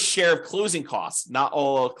 Your share of closing costs, not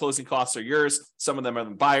all closing costs are yours. Some of them are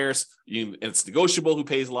the buyers. It's negotiable who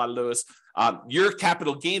pays a lot of those. Your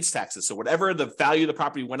capital gains taxes. So whatever the value of the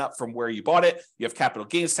property went up from where you bought it, you have capital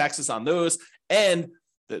gains taxes on those. And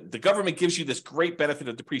the government gives you this great benefit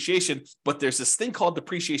of depreciation, but there's this thing called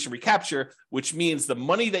depreciation recapture, which means the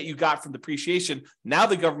money that you got from depreciation, now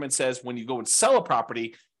the government says when you go and sell a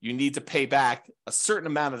property, you need to pay back a certain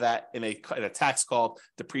amount of that in a tax called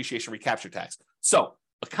depreciation recapture tax. So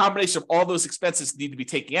a combination of all those expenses need to be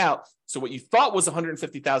taken out. So what you thought was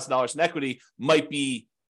 $150,000 in equity might be,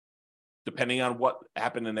 depending on what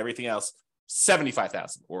happened and everything else,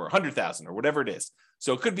 $75,000 or $100,000 or whatever it is.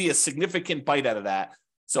 So it could be a significant bite out of that.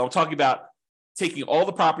 So I'm talking about taking all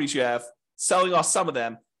the properties you have, selling off some of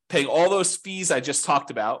them, paying all those fees I just talked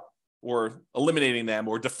about, or eliminating them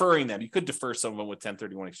or deferring them. You could defer some of them with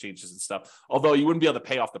 1031 exchanges and stuff, although you wouldn't be able to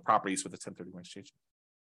pay off the properties with a 1031 exchange.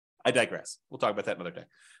 I digress. We'll talk about that another day.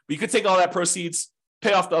 But you could take all that proceeds,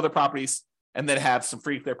 pay off the other properties, and then have some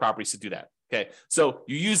free clear properties to do that. Okay. So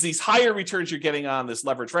you use these higher returns you're getting on this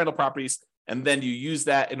leveraged rental properties, and then you use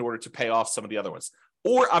that in order to pay off some of the other ones.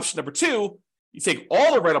 Or option number two, you take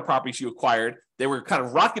all the rental properties you acquired, they were kind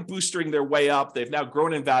of rocket boostering their way up. They've now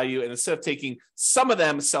grown in value. And instead of taking some of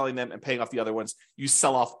them, selling them and paying off the other ones, you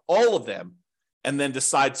sell off all of them and then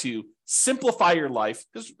decide to simplify your life,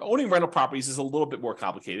 because owning rental properties is a little bit more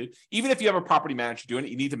complicated. Even if you have a property manager doing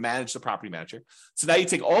it, you need to manage the property manager. So now you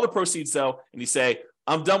take all the proceeds though, and you say,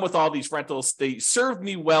 I'm done with all these rentals. They served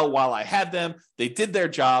me well while I had them. They did their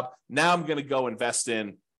job. Now I'm going to go invest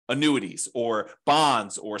in annuities or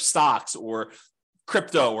bonds or stocks or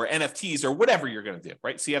crypto or NFTs or whatever you're going to do,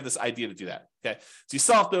 right? So you have this idea to do that, okay? So you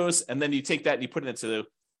sell off those, and then you take that and you put it into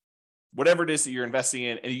whatever it is that you're investing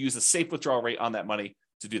in, and you use a safe withdrawal rate on that money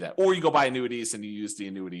to do that. Or you go buy annuities and you use the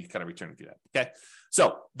annuity kind of return to do that. Okay.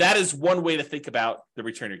 So that is one way to think about the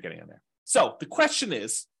return you're getting on there. So the question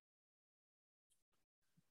is,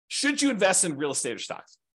 should you invest in real estate or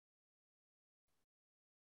stocks?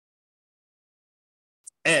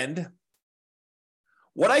 And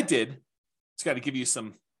what I did, it's got to give you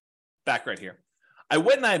some background here. I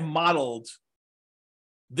went and I modeled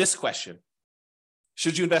this question.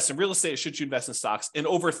 Should you invest in real estate or should you invest in stocks in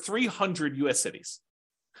over 300 US cities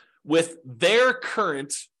with their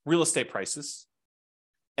current real estate prices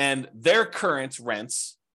and their current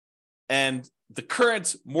rents and the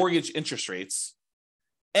current mortgage interest rates.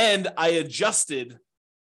 And I adjusted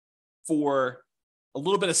for a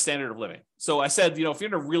little bit of standard of living. So I said, if you're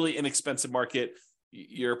in a really inexpensive market,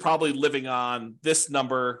 you're probably living on this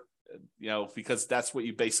number, because that's what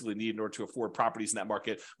you basically need in order to afford properties in that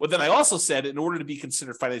market. But then I also said, in order to be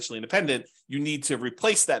considered financially independent, you need to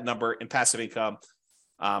replace that number in passive income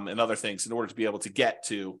and other things in order to be able to get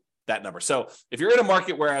to that number. So if you're in a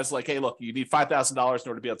market where I was like, hey, look, you need $5,000 in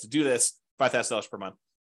order to be able to do this, $5,000 per month,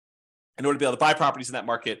 in order to be able to buy properties in that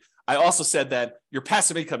market, I also said that your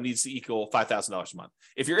passive income needs to equal $5,000 a month.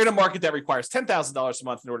 If you're in a market that requires $10,000 a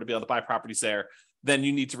month in order to be able to buy properties there, then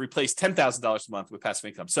you need to replace $10,000 a month with passive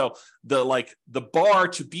income. So the bar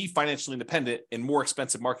to be financially independent in more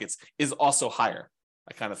expensive markets is also higher.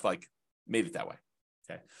 I kind of made it that way.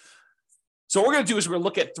 Okay. So what we're going to do is we're going to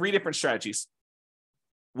look at 3 different strategies.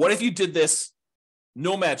 What if you did this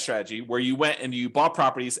nomad strategy where you went and you bought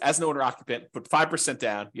properties as an owner occupant, put 5%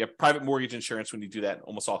 down, you have private mortgage insurance when you do that in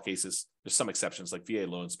almost all cases. There's some exceptions like VA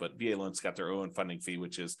loans, but VA loans got their own funding fee,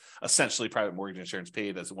 which is essentially private mortgage insurance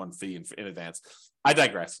paid as one fee in advance. I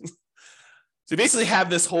digress. So you basically have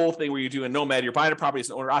this whole thing where you do a nomad, you're buying a property as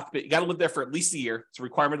an owner occupant, you got to live there for at least a year. It's a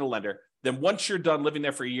requirement of the lender. Then once you're done living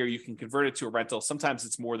there for a year, you can convert it to a rental. Sometimes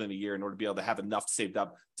it's more than a year in order to be able to have enough saved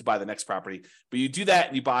up to buy the next property. But you do that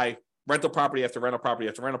and you buy rental property after rental property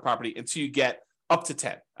after rental property until you get up to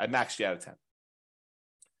 10. I maxed you out of 10.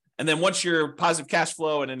 And then once your positive cash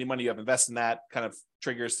flow and any money you have invested in that kind of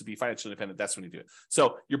triggers to be financially independent, that's when you do it.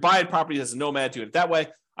 So you're buying properties as a nomad, doing it that way.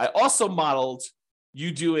 I also modeled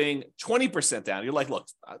you doing 20% down. You're like, look,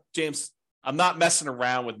 James, I'm not messing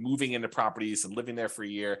around with moving into properties and living there for a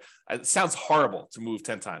year. It sounds horrible to move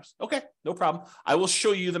 10 times. Okay, no problem. I will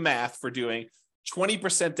show you the math for doing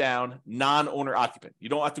 20% down, non-owner occupant. You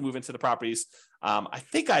don't have to move into the properties. I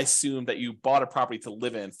think I assumed that you bought a property to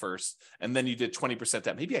live in first, and then you did 20%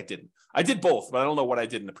 down. Maybe I didn't. I did both, but I don't know what I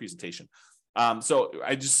did in the presentation. So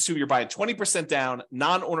I just assume you're buying 20% down,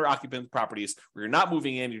 non-owner occupant properties where you're not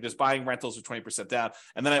moving in, you're just buying rentals with 20% down.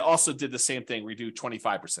 And then I also did the same thing where you do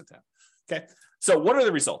 25% down. Okay. So what are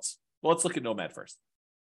the results? Well, let's look at Nomad first.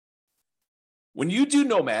 When you do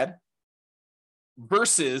Nomad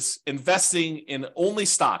versus investing in only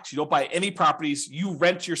stocks, you don't buy any properties, you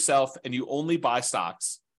rent yourself and you only buy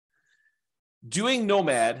stocks. Doing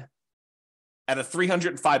Nomad at a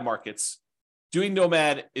 305 markets, doing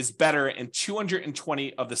Nomad is better in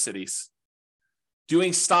 220 of the cities.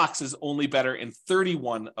 Doing stocks is only better in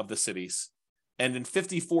 31 of the cities. And in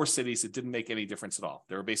 54 cities, it didn't make any difference at all.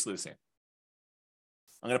 They were basically the same.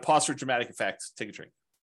 I'm going to pause for dramatic effect. Take a drink.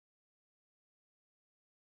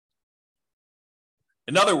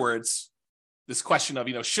 In other words, this question of,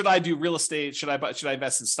 should I do real estate? Should I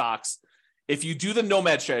invest in stocks? If you do the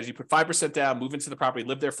Nomad strategy, put 5% down, move into the property,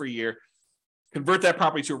 live there for a year, convert that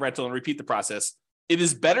property to a rental and repeat the process, it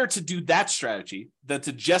is better to do that strategy than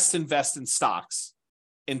to just invest in stocks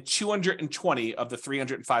in 220 of the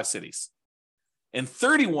 305 cities. In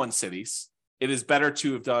 31 cities, it is better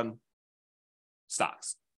to have done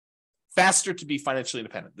stocks. Faster to be financially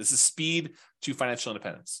independent. This is speed to financial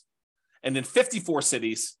independence. And in 54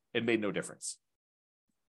 cities, it made no difference.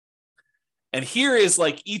 And here is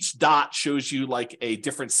each dot shows you a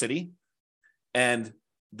different city. And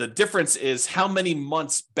the difference is how many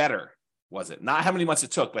months better was it? Not how many months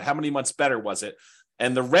it took, but how many months better was it?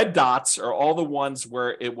 And the red dots are all the ones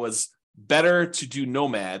where it was better to do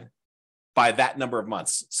Nomad by that number of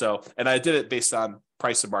months. So, and I did it based on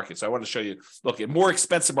price of market. So I want to show you, look, in more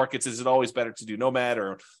expensive markets, is it always better to do Nomad,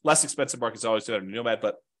 or less expensive markets always better to do Nomad?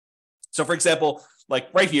 But so for example,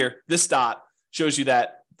 right here, this dot shows you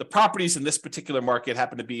that the properties in this particular market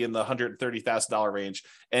happen to be in the $130,000 range.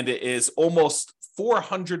 And it is almost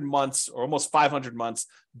 400 months or almost 500 months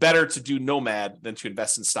better to do Nomad than to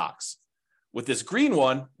invest in stocks. With this green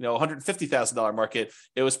one, $150,000 market,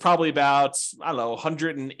 it was probably about,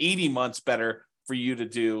 180 months better for you to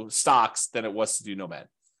do stocks than it was to do Nomad.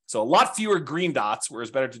 So a lot fewer green dots, where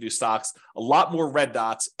it's better to do stocks, a lot more red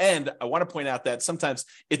dots. And I want to point out that sometimes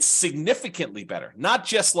it's significantly better, not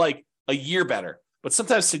just like a year better, but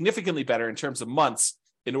sometimes significantly better in terms of months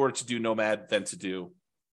in order to do Nomad than to do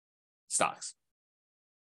stocks.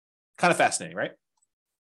 Kind of fascinating, right?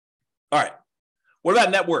 All right. What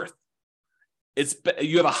about net worth?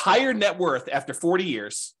 You have a higher net worth after 40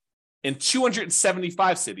 years in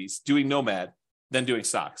 275 cities doing Nomad than doing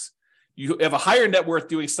stocks. You have a higher net worth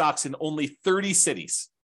doing stocks in only 30 cities.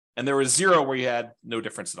 And there was 0 where you had no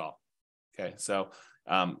difference at all. Okay. So,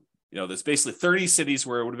 there's basically 30 cities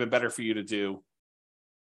where it would have been better for you to do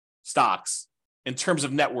stocks in terms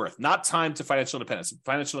of net worth, not time to financial independence.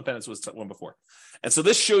 Financial independence was one before. And so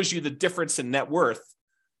this shows you the difference in net worth.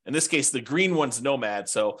 In this case, the green one's Nomad.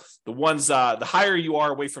 So the ones, the higher you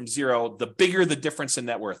are away from 0, the bigger the difference in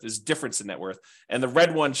net worth is difference in net worth. And the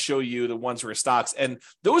red ones show you the ones where are stocks. And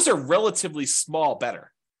those are relatively small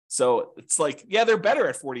better. So it's like, yeah, they're better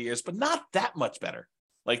at 40 years, but not that much better.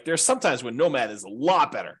 Like there's sometimes when Nomad is a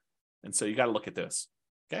lot better. And so you got to look at this.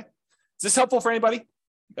 Okay. Is this helpful for anybody?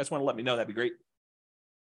 You guys want to let me know? That'd be great.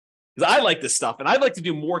 Because I like this stuff and I'd like to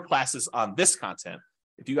do more classes on this content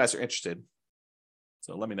if you guys are interested.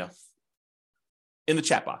 So let me know in the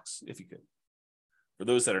chat box, if you could, for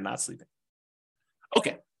those that are not sleeping.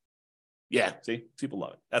 Okay. Yeah, see, people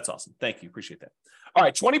love it. That's awesome. Thank you. Appreciate that. All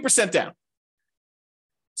right, 20% down.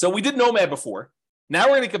 So we did Nomad before. Now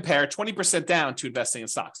we're going to compare 20% down to investing in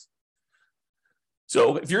stocks.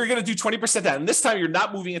 So if you're going to do 20% down, and this time you're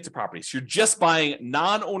not moving into properties, you're just buying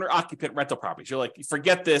non-owner occupant rental properties. You're like,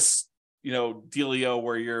 forget this, dealio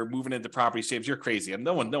where you're moving into properties, James, you're crazy. And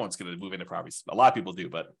no one's going to move into properties. A lot of people do,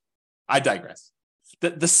 but I digress.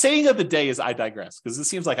 The saying of the day is I digress, because it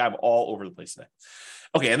seems like I'm all over the place today.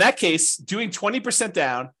 Okay, in that case, doing 20%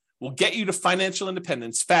 down will get you to financial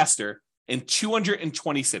independence faster in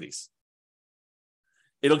 220 cities.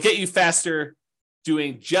 It'll get you faster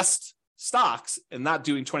doing just stocks and not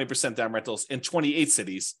doing 20% down rentals in 28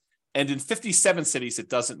 cities. And in 57 cities, it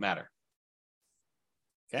doesn't matter.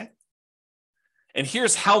 Okay. And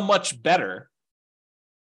here's how much better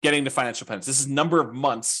getting to financial independence. This is number of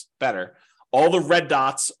months better. All the red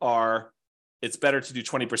dots are, it's better to do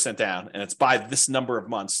 20% down, and it's by this number of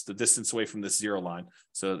months, the distance away from this 0 line.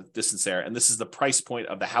 So the distance there. And this is the price point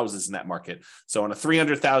of the houses in that market. So on a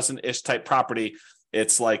 300,000-ish type property,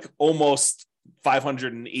 it's like almost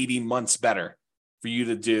 580 months better for you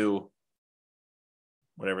to do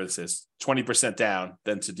whatever this is, 20% down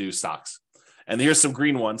than to do stocks. And here's some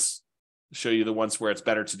green ones to show you the ones where it's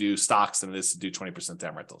better to do stocks than it is to do 20%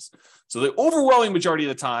 down rentals. So the overwhelming majority of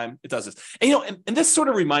the time it does this. And and this sort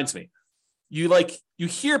of reminds me, you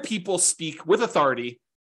hear people speak with authority,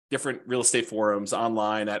 different real estate forums,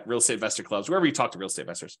 online, at real estate investor clubs, wherever you talk to real estate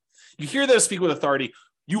investors. You hear them speak with authority.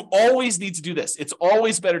 You always need to do this. It's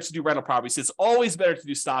always better to do rental properties. It's always better to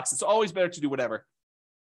do stocks. It's always better to do whatever.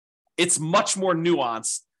 It's much more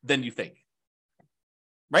nuanced than you think,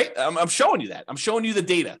 right? I'm showing you that. I'm showing you the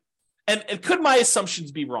data. And could my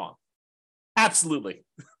assumptions be wrong? Absolutely.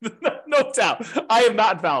 No doubt. I am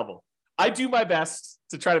not infallible. I do my best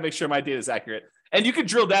to try to make sure my data is accurate. And you can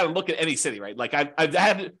drill down and look at any city, right? Like I've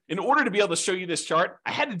had, in order to be able to show you this chart,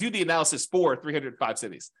 I had to do the analysis for 305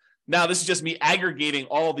 cities. Now, this is just me aggregating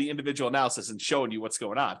all the individual analysis and showing you what's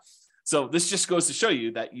going on. So this just goes to show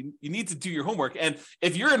you that you need to do your homework. And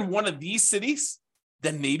if you're in one of these cities,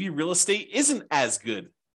 then maybe real estate isn't as good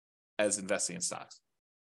as investing in stocks,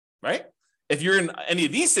 right? If you're in any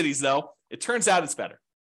of these cities, though, it turns out it's better.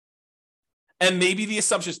 And maybe the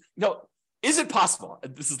assumptions, is it possible?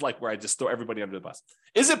 This is like where I just throw everybody under the bus.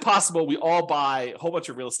 Is it possible we all buy a whole bunch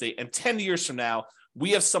of real estate and 10 years from now,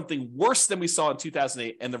 we have something worse than we saw in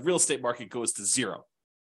 2008 and the real estate market goes to 0?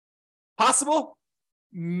 Possible?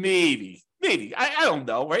 Maybe. I don't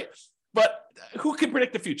know, right? But who can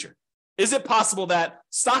predict the future? Is it possible that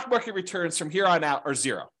stock market returns from here on out are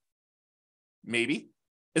 0? Maybe.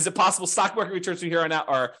 Is it possible stock market returns from here on out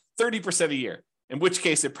are 30% a year? In which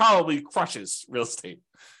case it probably crushes real estate.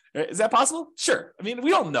 Is that possible? Sure. I mean, we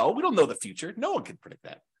don't know. We don't know the future. No one can predict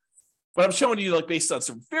that. But I'm showing you based on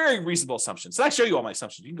some very reasonable assumptions. So I show you all my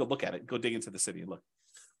assumptions. You can go look at it, go dig into the city and look.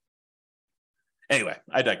 Anyway,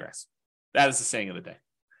 I digress. That is the saying of the day.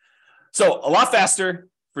 So a lot faster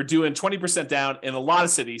for doing 20% down in a lot of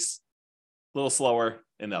cities, a little slower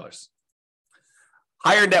in others.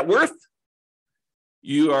 Higher net worth.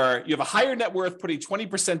 You have a higher net worth putting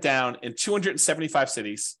 20% down in 275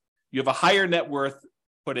 cities. You have a higher net worth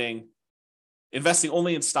investing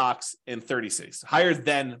only in stocks in 30 cities, higher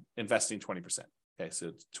than investing 20%. Okay,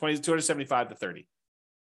 so 275 to 30.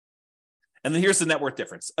 And then here's the net worth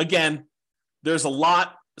difference. Again, there's a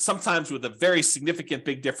lot sometimes with a very significant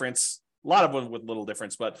big difference, a lot of them with little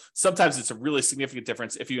difference, but sometimes it's a really significant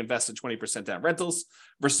difference if you invest in 20% down rentals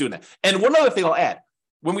versus doing that. And one other thing I'll add,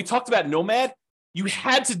 when we talked about Nomad, you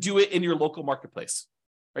had to do it in your local marketplace,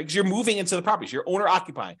 right? Because you're moving into the properties, you're owner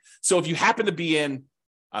occupying. So if you happen to be in,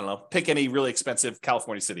 I don't know, pick any really expensive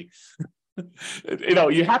California city,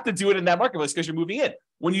 you have to do it in that marketplace because you're moving in.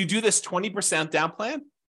 When you do this 20% down plan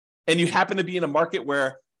and you happen to be in a market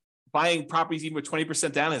where buying properties even with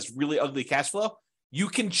 20% down has really ugly cash flow, you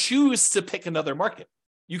can choose to pick another market.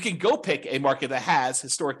 You can go pick a market that has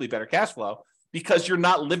historically better cash flow because you're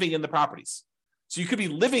not living in the properties. So you could be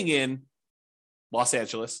living in Los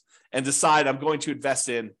Angeles and decide I'm going to invest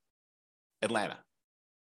in Atlanta,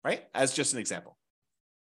 right? As just an example.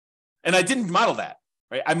 And I didn't model that,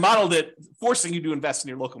 right? I modeled it forcing you to invest in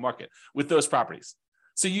your local market with those properties.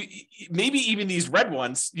 So you maybe even these red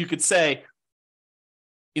ones, you could say,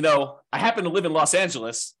 I happen to live in Los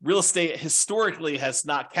Angeles. Real estate historically has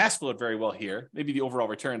not cash flowed very well here. Maybe the overall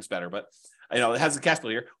return's better, but it hasn't cash flow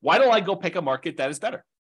here. Why don't I go pick a market that is better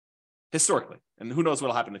historically? And who knows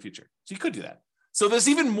what'll happen in the future. So you could do that. So there's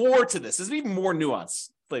even more to this. There's even more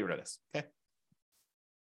nuance flavor to this. Okay.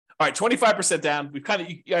 All right, 25% down. We've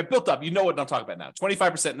I built up. You know what I'm talking about now.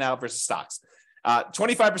 25% now versus stocks.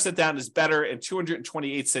 25% down is better in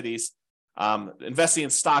 228 cities. Investing in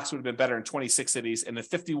stocks would have been better in 26 cities, and in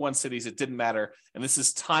 51 cities, it didn't matter. And this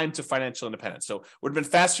is time to financial independence. So it would have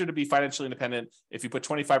been faster to be financially independent if you put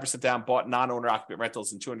 25% down, bought non-owner occupant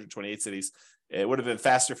rentals in 228 cities. It would have been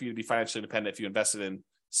faster for you to be financially independent if you invested in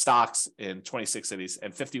stocks in 26 cities,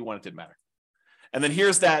 and 51, it didn't matter. And then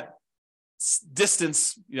here's that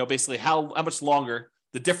distance, basically how much longer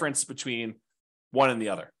the difference between one and the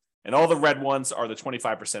other. And all the red ones are the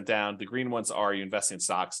 25% down. The green ones are you invest in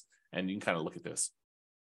stocks. And you can kind of look at this.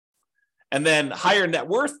 And then higher net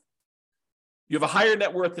worth. You have a higher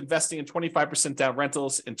net worth investing in 25% down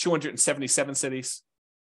rentals in 277 cities.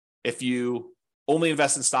 If you only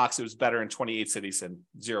invest in stocks, it was better in 28 cities and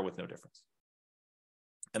 0 with no difference.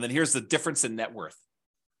 And then here's the difference in net worth.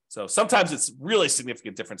 So sometimes it's really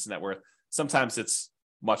significant difference in net worth. Sometimes it's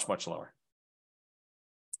much, much lower.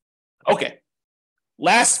 Okay.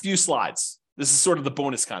 Last few slides. This is sort of the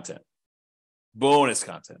bonus content. Bonus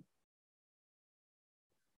content.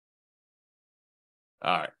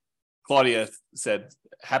 All right. Claudia said,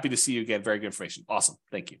 happy to see you again. Very good information. Awesome.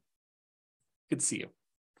 Thank you. Good to see you.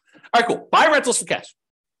 All right, cool. Buy rentals for cash.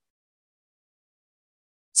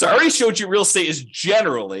 So I already showed you real estate is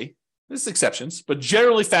generally, there's exceptions, but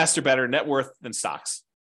generally faster, better net worth than stocks.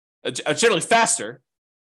 Generally faster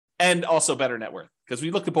and also better net worth. Because we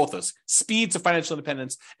looked at both those. Speed to financial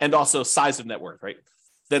independence and also size of net worth, right?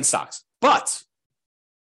 Than stocks. But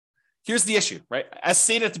here's the issue, right? As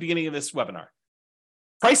stated at the beginning of this webinar,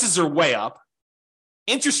 prices are way up,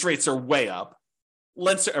 interest rates are way up,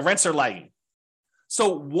 rents are lagging.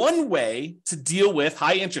 So one way to deal with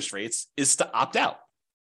high interest rates is to opt out.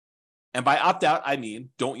 And by opt out, I mean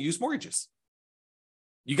don't use mortgages.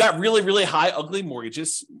 You got really, really high, ugly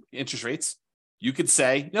mortgages, interest rates. You could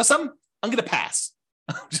say, something, I'm going to pass.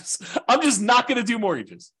 I'm just not going to do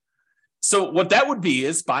mortgages. So what that would be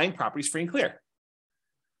is buying properties free and clear.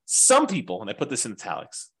 Some people, and I put this in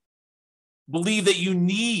italics, believe that you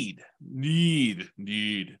need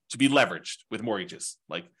to be leveraged with mortgages.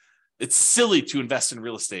 Like it's silly to invest in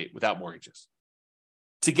real estate without mortgages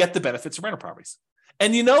to get the benefits of rental properties.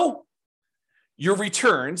 And your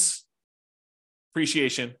returns,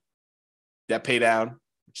 appreciation, debt pay down,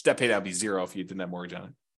 which debt pay down would be 0 if you didn't have mortgage on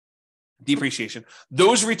it, depreciation,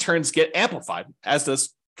 those returns get amplified, as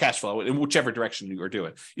does cash flow in whichever direction you are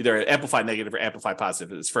doing, either amplify negative or amplify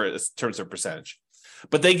positive in terms of percentage.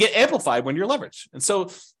 But they get amplified when you're leveraged. And so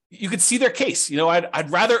you could see their case. I'd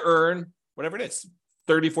rather earn whatever it is,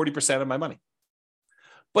 30, 40% of my money.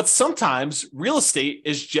 But sometimes real estate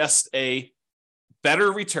is just a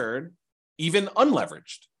better return, even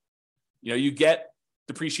unleveraged. You get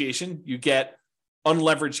depreciation, you get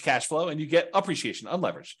unleveraged cash flow, and you get appreciation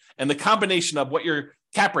unleveraged. And the combination of what your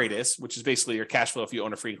cap rate is, which is basically your cash flow if you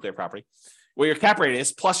own a free and clear property, what your cap rate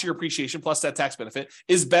is, plus your appreciation, plus that tax benefit,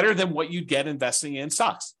 is better than what you'd get investing in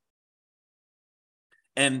stocks.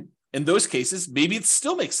 And in those cases, maybe it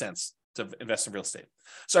still makes sense to invest in real estate.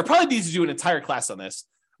 So I probably need to do an entire class on this,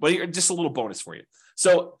 but just a little bonus for you.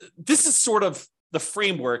 So this is sort of the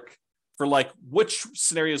framework for which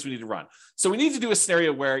scenarios we need to run. So we need to do a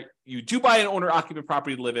scenario where you do buy an owner-occupant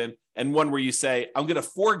property to live in, and one where you say, I'm going to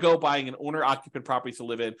forego buying an owner-occupant property to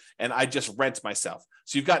live in, and I just rent myself.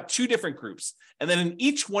 So you've got two different groups. And then in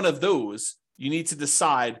each one of those, you need to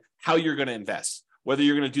decide how you're going to invest, whether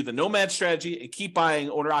you're going to do the nomad strategy and keep buying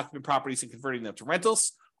owner-occupant properties and converting them to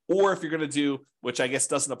rentals, or if you're going to do, which I guess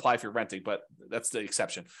doesn't apply if you're renting, but that's the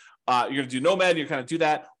exception. You're going to do nomad, you're kind of do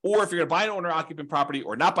that. Or if you're going to buy an owner-occupant property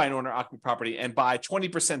or not buy an owner-occupant property and buy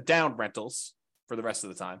 20% down rentals for the rest of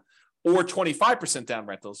the time, or 25% down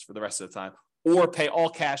rentals for the rest of the time, or pay all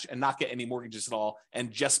cash and not get any mortgages at all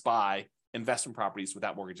and just buy investment properties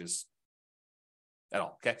without mortgages at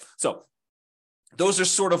all. Okay. So those are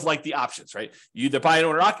sort of like the options, right? You either buy an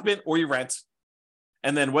owner-occupant or you rent.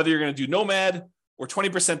 And then whether you're going to do nomad or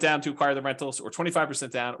 20% down to acquire the rentals or 25%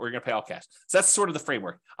 down, or you're going to pay all cash. So that's sort of the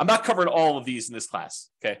framework. I'm not covering all of these in this class.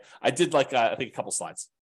 Okay. I did I think a couple slides.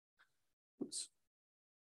 Oops.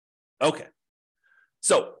 Okay.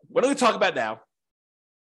 So what I'm going to talk about now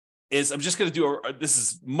is I'm just going to do this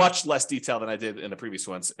is much less detail than I did in the previous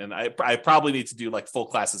ones. And I probably need to do like full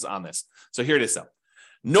classes on this. So here it is though.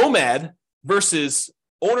 Nomad versus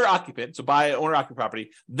owner-occupant, so buy an owner-occupant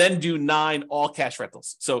property, then do 9 all-cash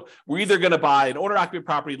rentals. So we're either going to buy an owner-occupant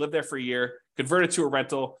property, live there for a year, convert it to a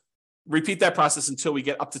rental, repeat that process until we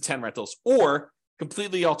get up to 10 rentals, or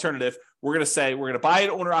completely alternative, we're going to say we're going to buy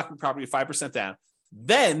an owner-occupant property 5% down,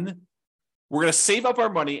 then we're going to save up our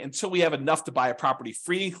money until we have enough to buy a property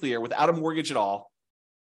free and clear without a mortgage at all.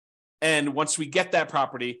 And once we get that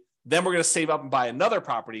property, then we're going to save up and buy another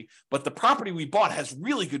property, but the property we bought has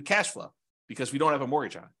really good cash flow because we don't have a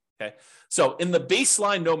mortgage on it, okay? So in the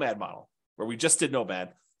baseline nomad model, where we just did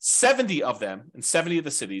nomad, 70 of them in 70 of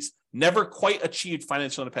the cities never quite achieved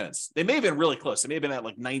financial independence. They may have been really close. They may have been at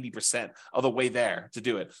like 90% of the way there to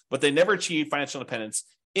do it, but they never achieved financial independence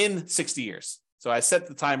in 60 years. So I set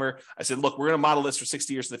the timer. I said, look, we're going to model this for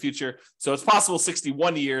 60 years in the future. So it's possible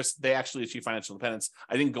 61 years they actually achieve financial independence.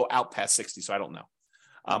 I didn't go out past 60, so I don't know.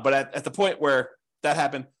 But at the point where that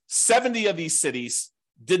happened, 70 of these cities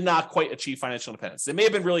did not quite achieve financial independence. They may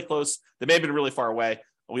have been really close. They may have been really far away.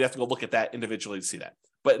 We'd have to go look at that individually to see that.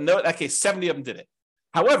 But in that case, 70 of them did it.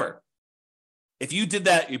 However, if you did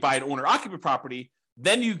that, you buy an owner-occupant property,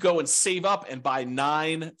 then you go and save up and buy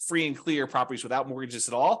 9 free and clear properties without mortgages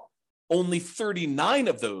at all. Only 39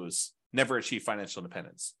 of those never achieved financial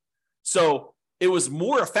independence. So it was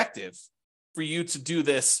more effective for you to do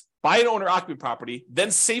this, buy an owner-occupant property,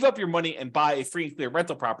 then save up your money and buy a free and clear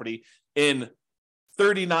rental property in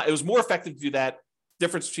 39. It was more effective to do that.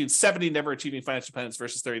 Difference between 70 never achieving financial independence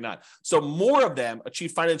versus 39. So more of them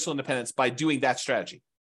achieve financial independence by doing that strategy,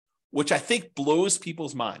 which I think blows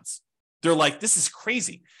people's minds. They're like, this is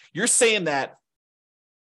crazy. You're saying that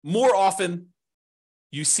more often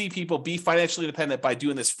you see people be financially independent by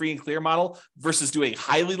doing this free and clear model versus doing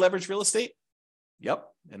highly leveraged real estate? Yep,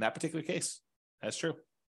 in that particular case, that's true.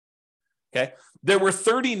 Okay, there were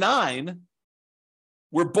 39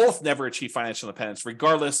 where both never achieved financial independence,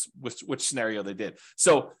 regardless which scenario they did.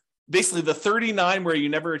 So basically the 39 where you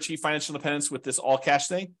never achieve financial independence with this all cash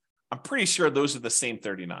thing, I'm pretty sure those are the same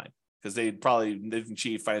 39 because they probably didn't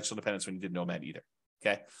achieve financial independence when you did nomad either.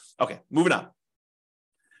 Okay, moving on.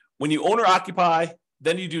 When you own or occupy,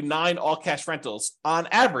 then you do 9 all cash rentals. On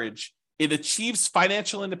average, it achieves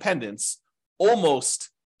financial independence almost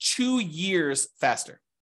 2 years faster.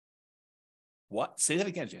 What? Say that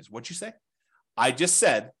again, James. What'd you say? I just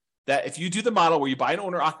said that if you do the model where you buy an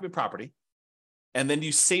owner-occupant property and then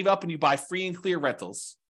you save up and you buy free and clear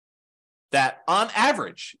rentals, that on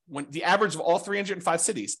average, when the average of all 305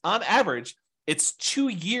 cities, on average, it's 2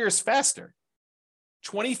 years faster,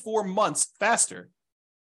 24 months faster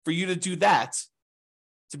for you to do that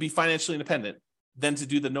to be financially independent than to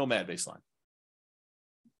do the nomad baseline.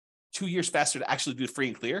 2 years faster to actually do free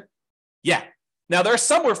and clear? Yeah. Now, there are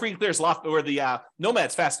some where free and clear is a lot, where the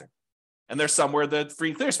nomad's faster. And there's some where the free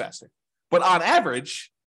and clear is faster. But on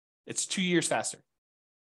average, it's 2 years faster.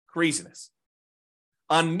 Craziness.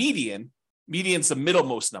 On median's the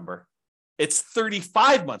middlemost number, it's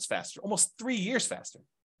 35 months faster, almost 3 years faster.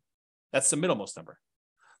 That's the middlemost number.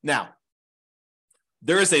 Now,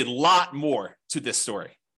 there is a lot more to this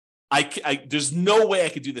story. There's no way I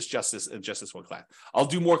could do this justice in just this one class. I'll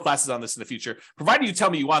do more classes on this in the future, provided you tell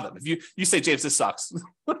me you want them. If you say, James, this sucks.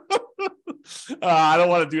 I don't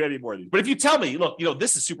want to do any more of these. But if you tell me, look,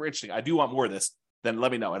 this is super interesting, I do want more of this, then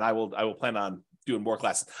let me know, and I will plan on doing more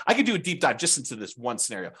classes. I could do a deep dive just into this one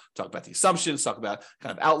scenario, talk about the assumptions, talk about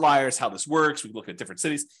kind of outliers, how this works. We look at different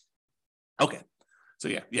cities. Okay. So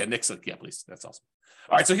yeah, Nick's like, yeah, please. That's awesome.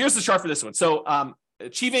 All right. So here's the chart for this one. So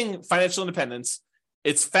achieving financial independence,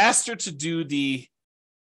 it's faster to do the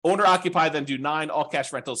owner-occupy than do 9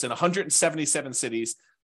 all-cash rentals in 177 cities.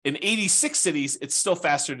 In 86 cities, it's still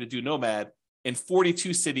faster to do nomad. In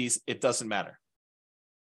 42 cities, it doesn't matter.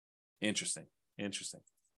 Interesting.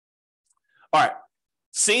 All right.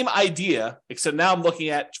 Same idea, except now I'm looking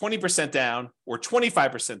at 20% down or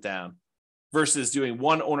 25% down versus doing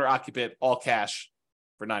one owner occupant, all cash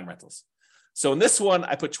for 9 rentals. So in this one,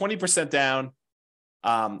 I put 20% down,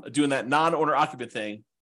 doing that non-owner occupant thing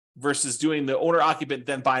versus doing the owner occupant,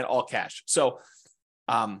 then buying all cash. So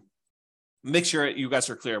make sure you guys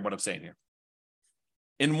are clear on what I'm saying here.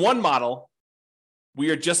 In one model, we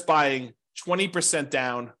are just buying 20%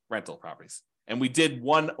 down rental properties. And we did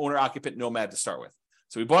one owner occupant nomad to start with.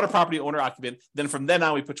 So we bought a property owner occupant. Then from then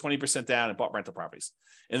on, we put 20% down and bought rental properties.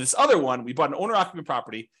 In this other one, we bought an owner occupant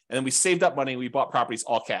property and then we saved up money and we bought properties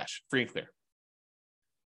all cash, free and clear.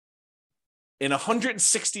 In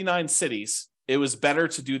 169 cities, it was better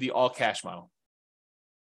to do the all cash model.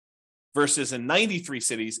 Versus in 93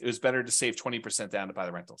 cities, it was better to save 20% down to buy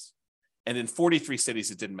the rentals. And in 43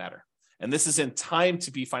 cities, it didn't matter. And this is in time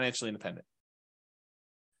to be financially independent.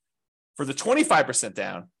 For the 25%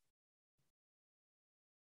 down,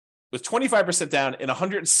 with 25% down in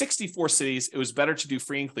 164 cities, it was better to do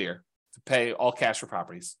free and clear, to pay all cash for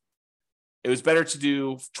properties. It was better to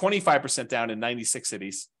do 25% down in 96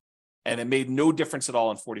 cities, and it made no difference at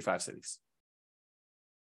all in 45 cities.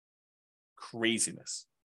 Craziness.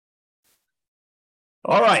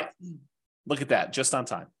 All right. Look at that, just on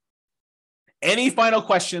time. Any final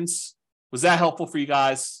questions? Was that helpful for you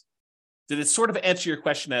guys? Did it sort of answer your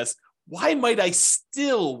question as, why might I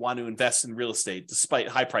still want to invest in real estate despite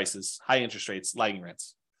high prices, high interest rates, lagging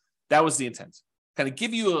rents? That was the intent. Kind of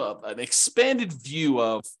give you an expanded view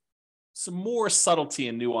of some more subtlety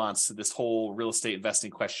and nuance to this whole real estate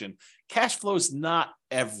investing question. Cash flow is not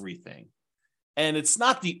everything, and it's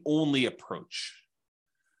not the only approach.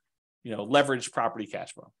 Leverage property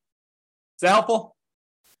cash flow. Is that helpful?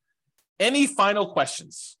 Any final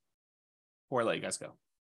questions before I let you guys go?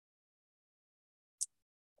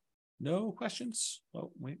 No questions?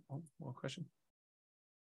 Oh, wait, one question.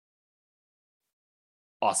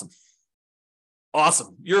 Awesome.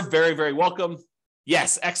 You're very, very welcome.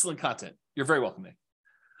 Yes, excellent content. You're very welcome, Nick.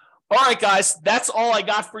 All right, guys, that's all I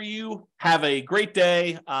got for you. Have a great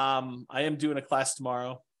day. I am doing a class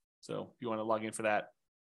tomorrow, so if you want to log in for that,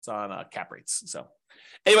 it's on cap rates. So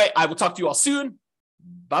anyway, I will talk to you all soon.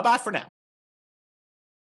 Bye-bye for now.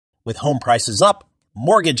 With home prices up,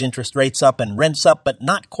 mortgage interest rates up, and rents up, but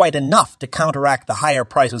not quite enough to counteract the higher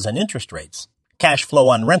prices and interest rates, cash flow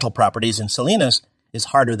on rental properties in Salinas is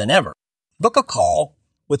harder than ever. Book a call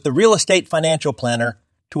with the Real Estate Financial Planner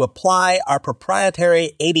to apply our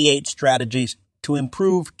proprietary 88 strategies to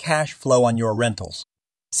improve cash flow on your rentals.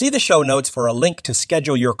 See the show notes for a link to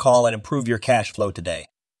schedule your call and improve your cash flow today.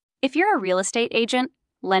 If you're a real estate agent,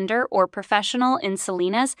 lender, or professional in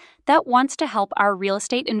Salinas that wants to help our real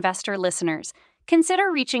estate investor listeners,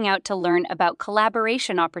 consider reaching out to learn about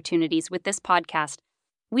collaboration opportunities with this podcast.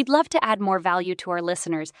 We'd love to add more value to our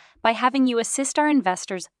listeners by having you assist our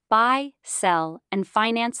investors buy, sell, and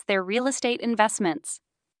finance their real estate investments.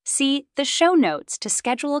 See the show notes to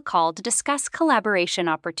schedule a call to discuss collaboration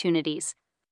opportunities.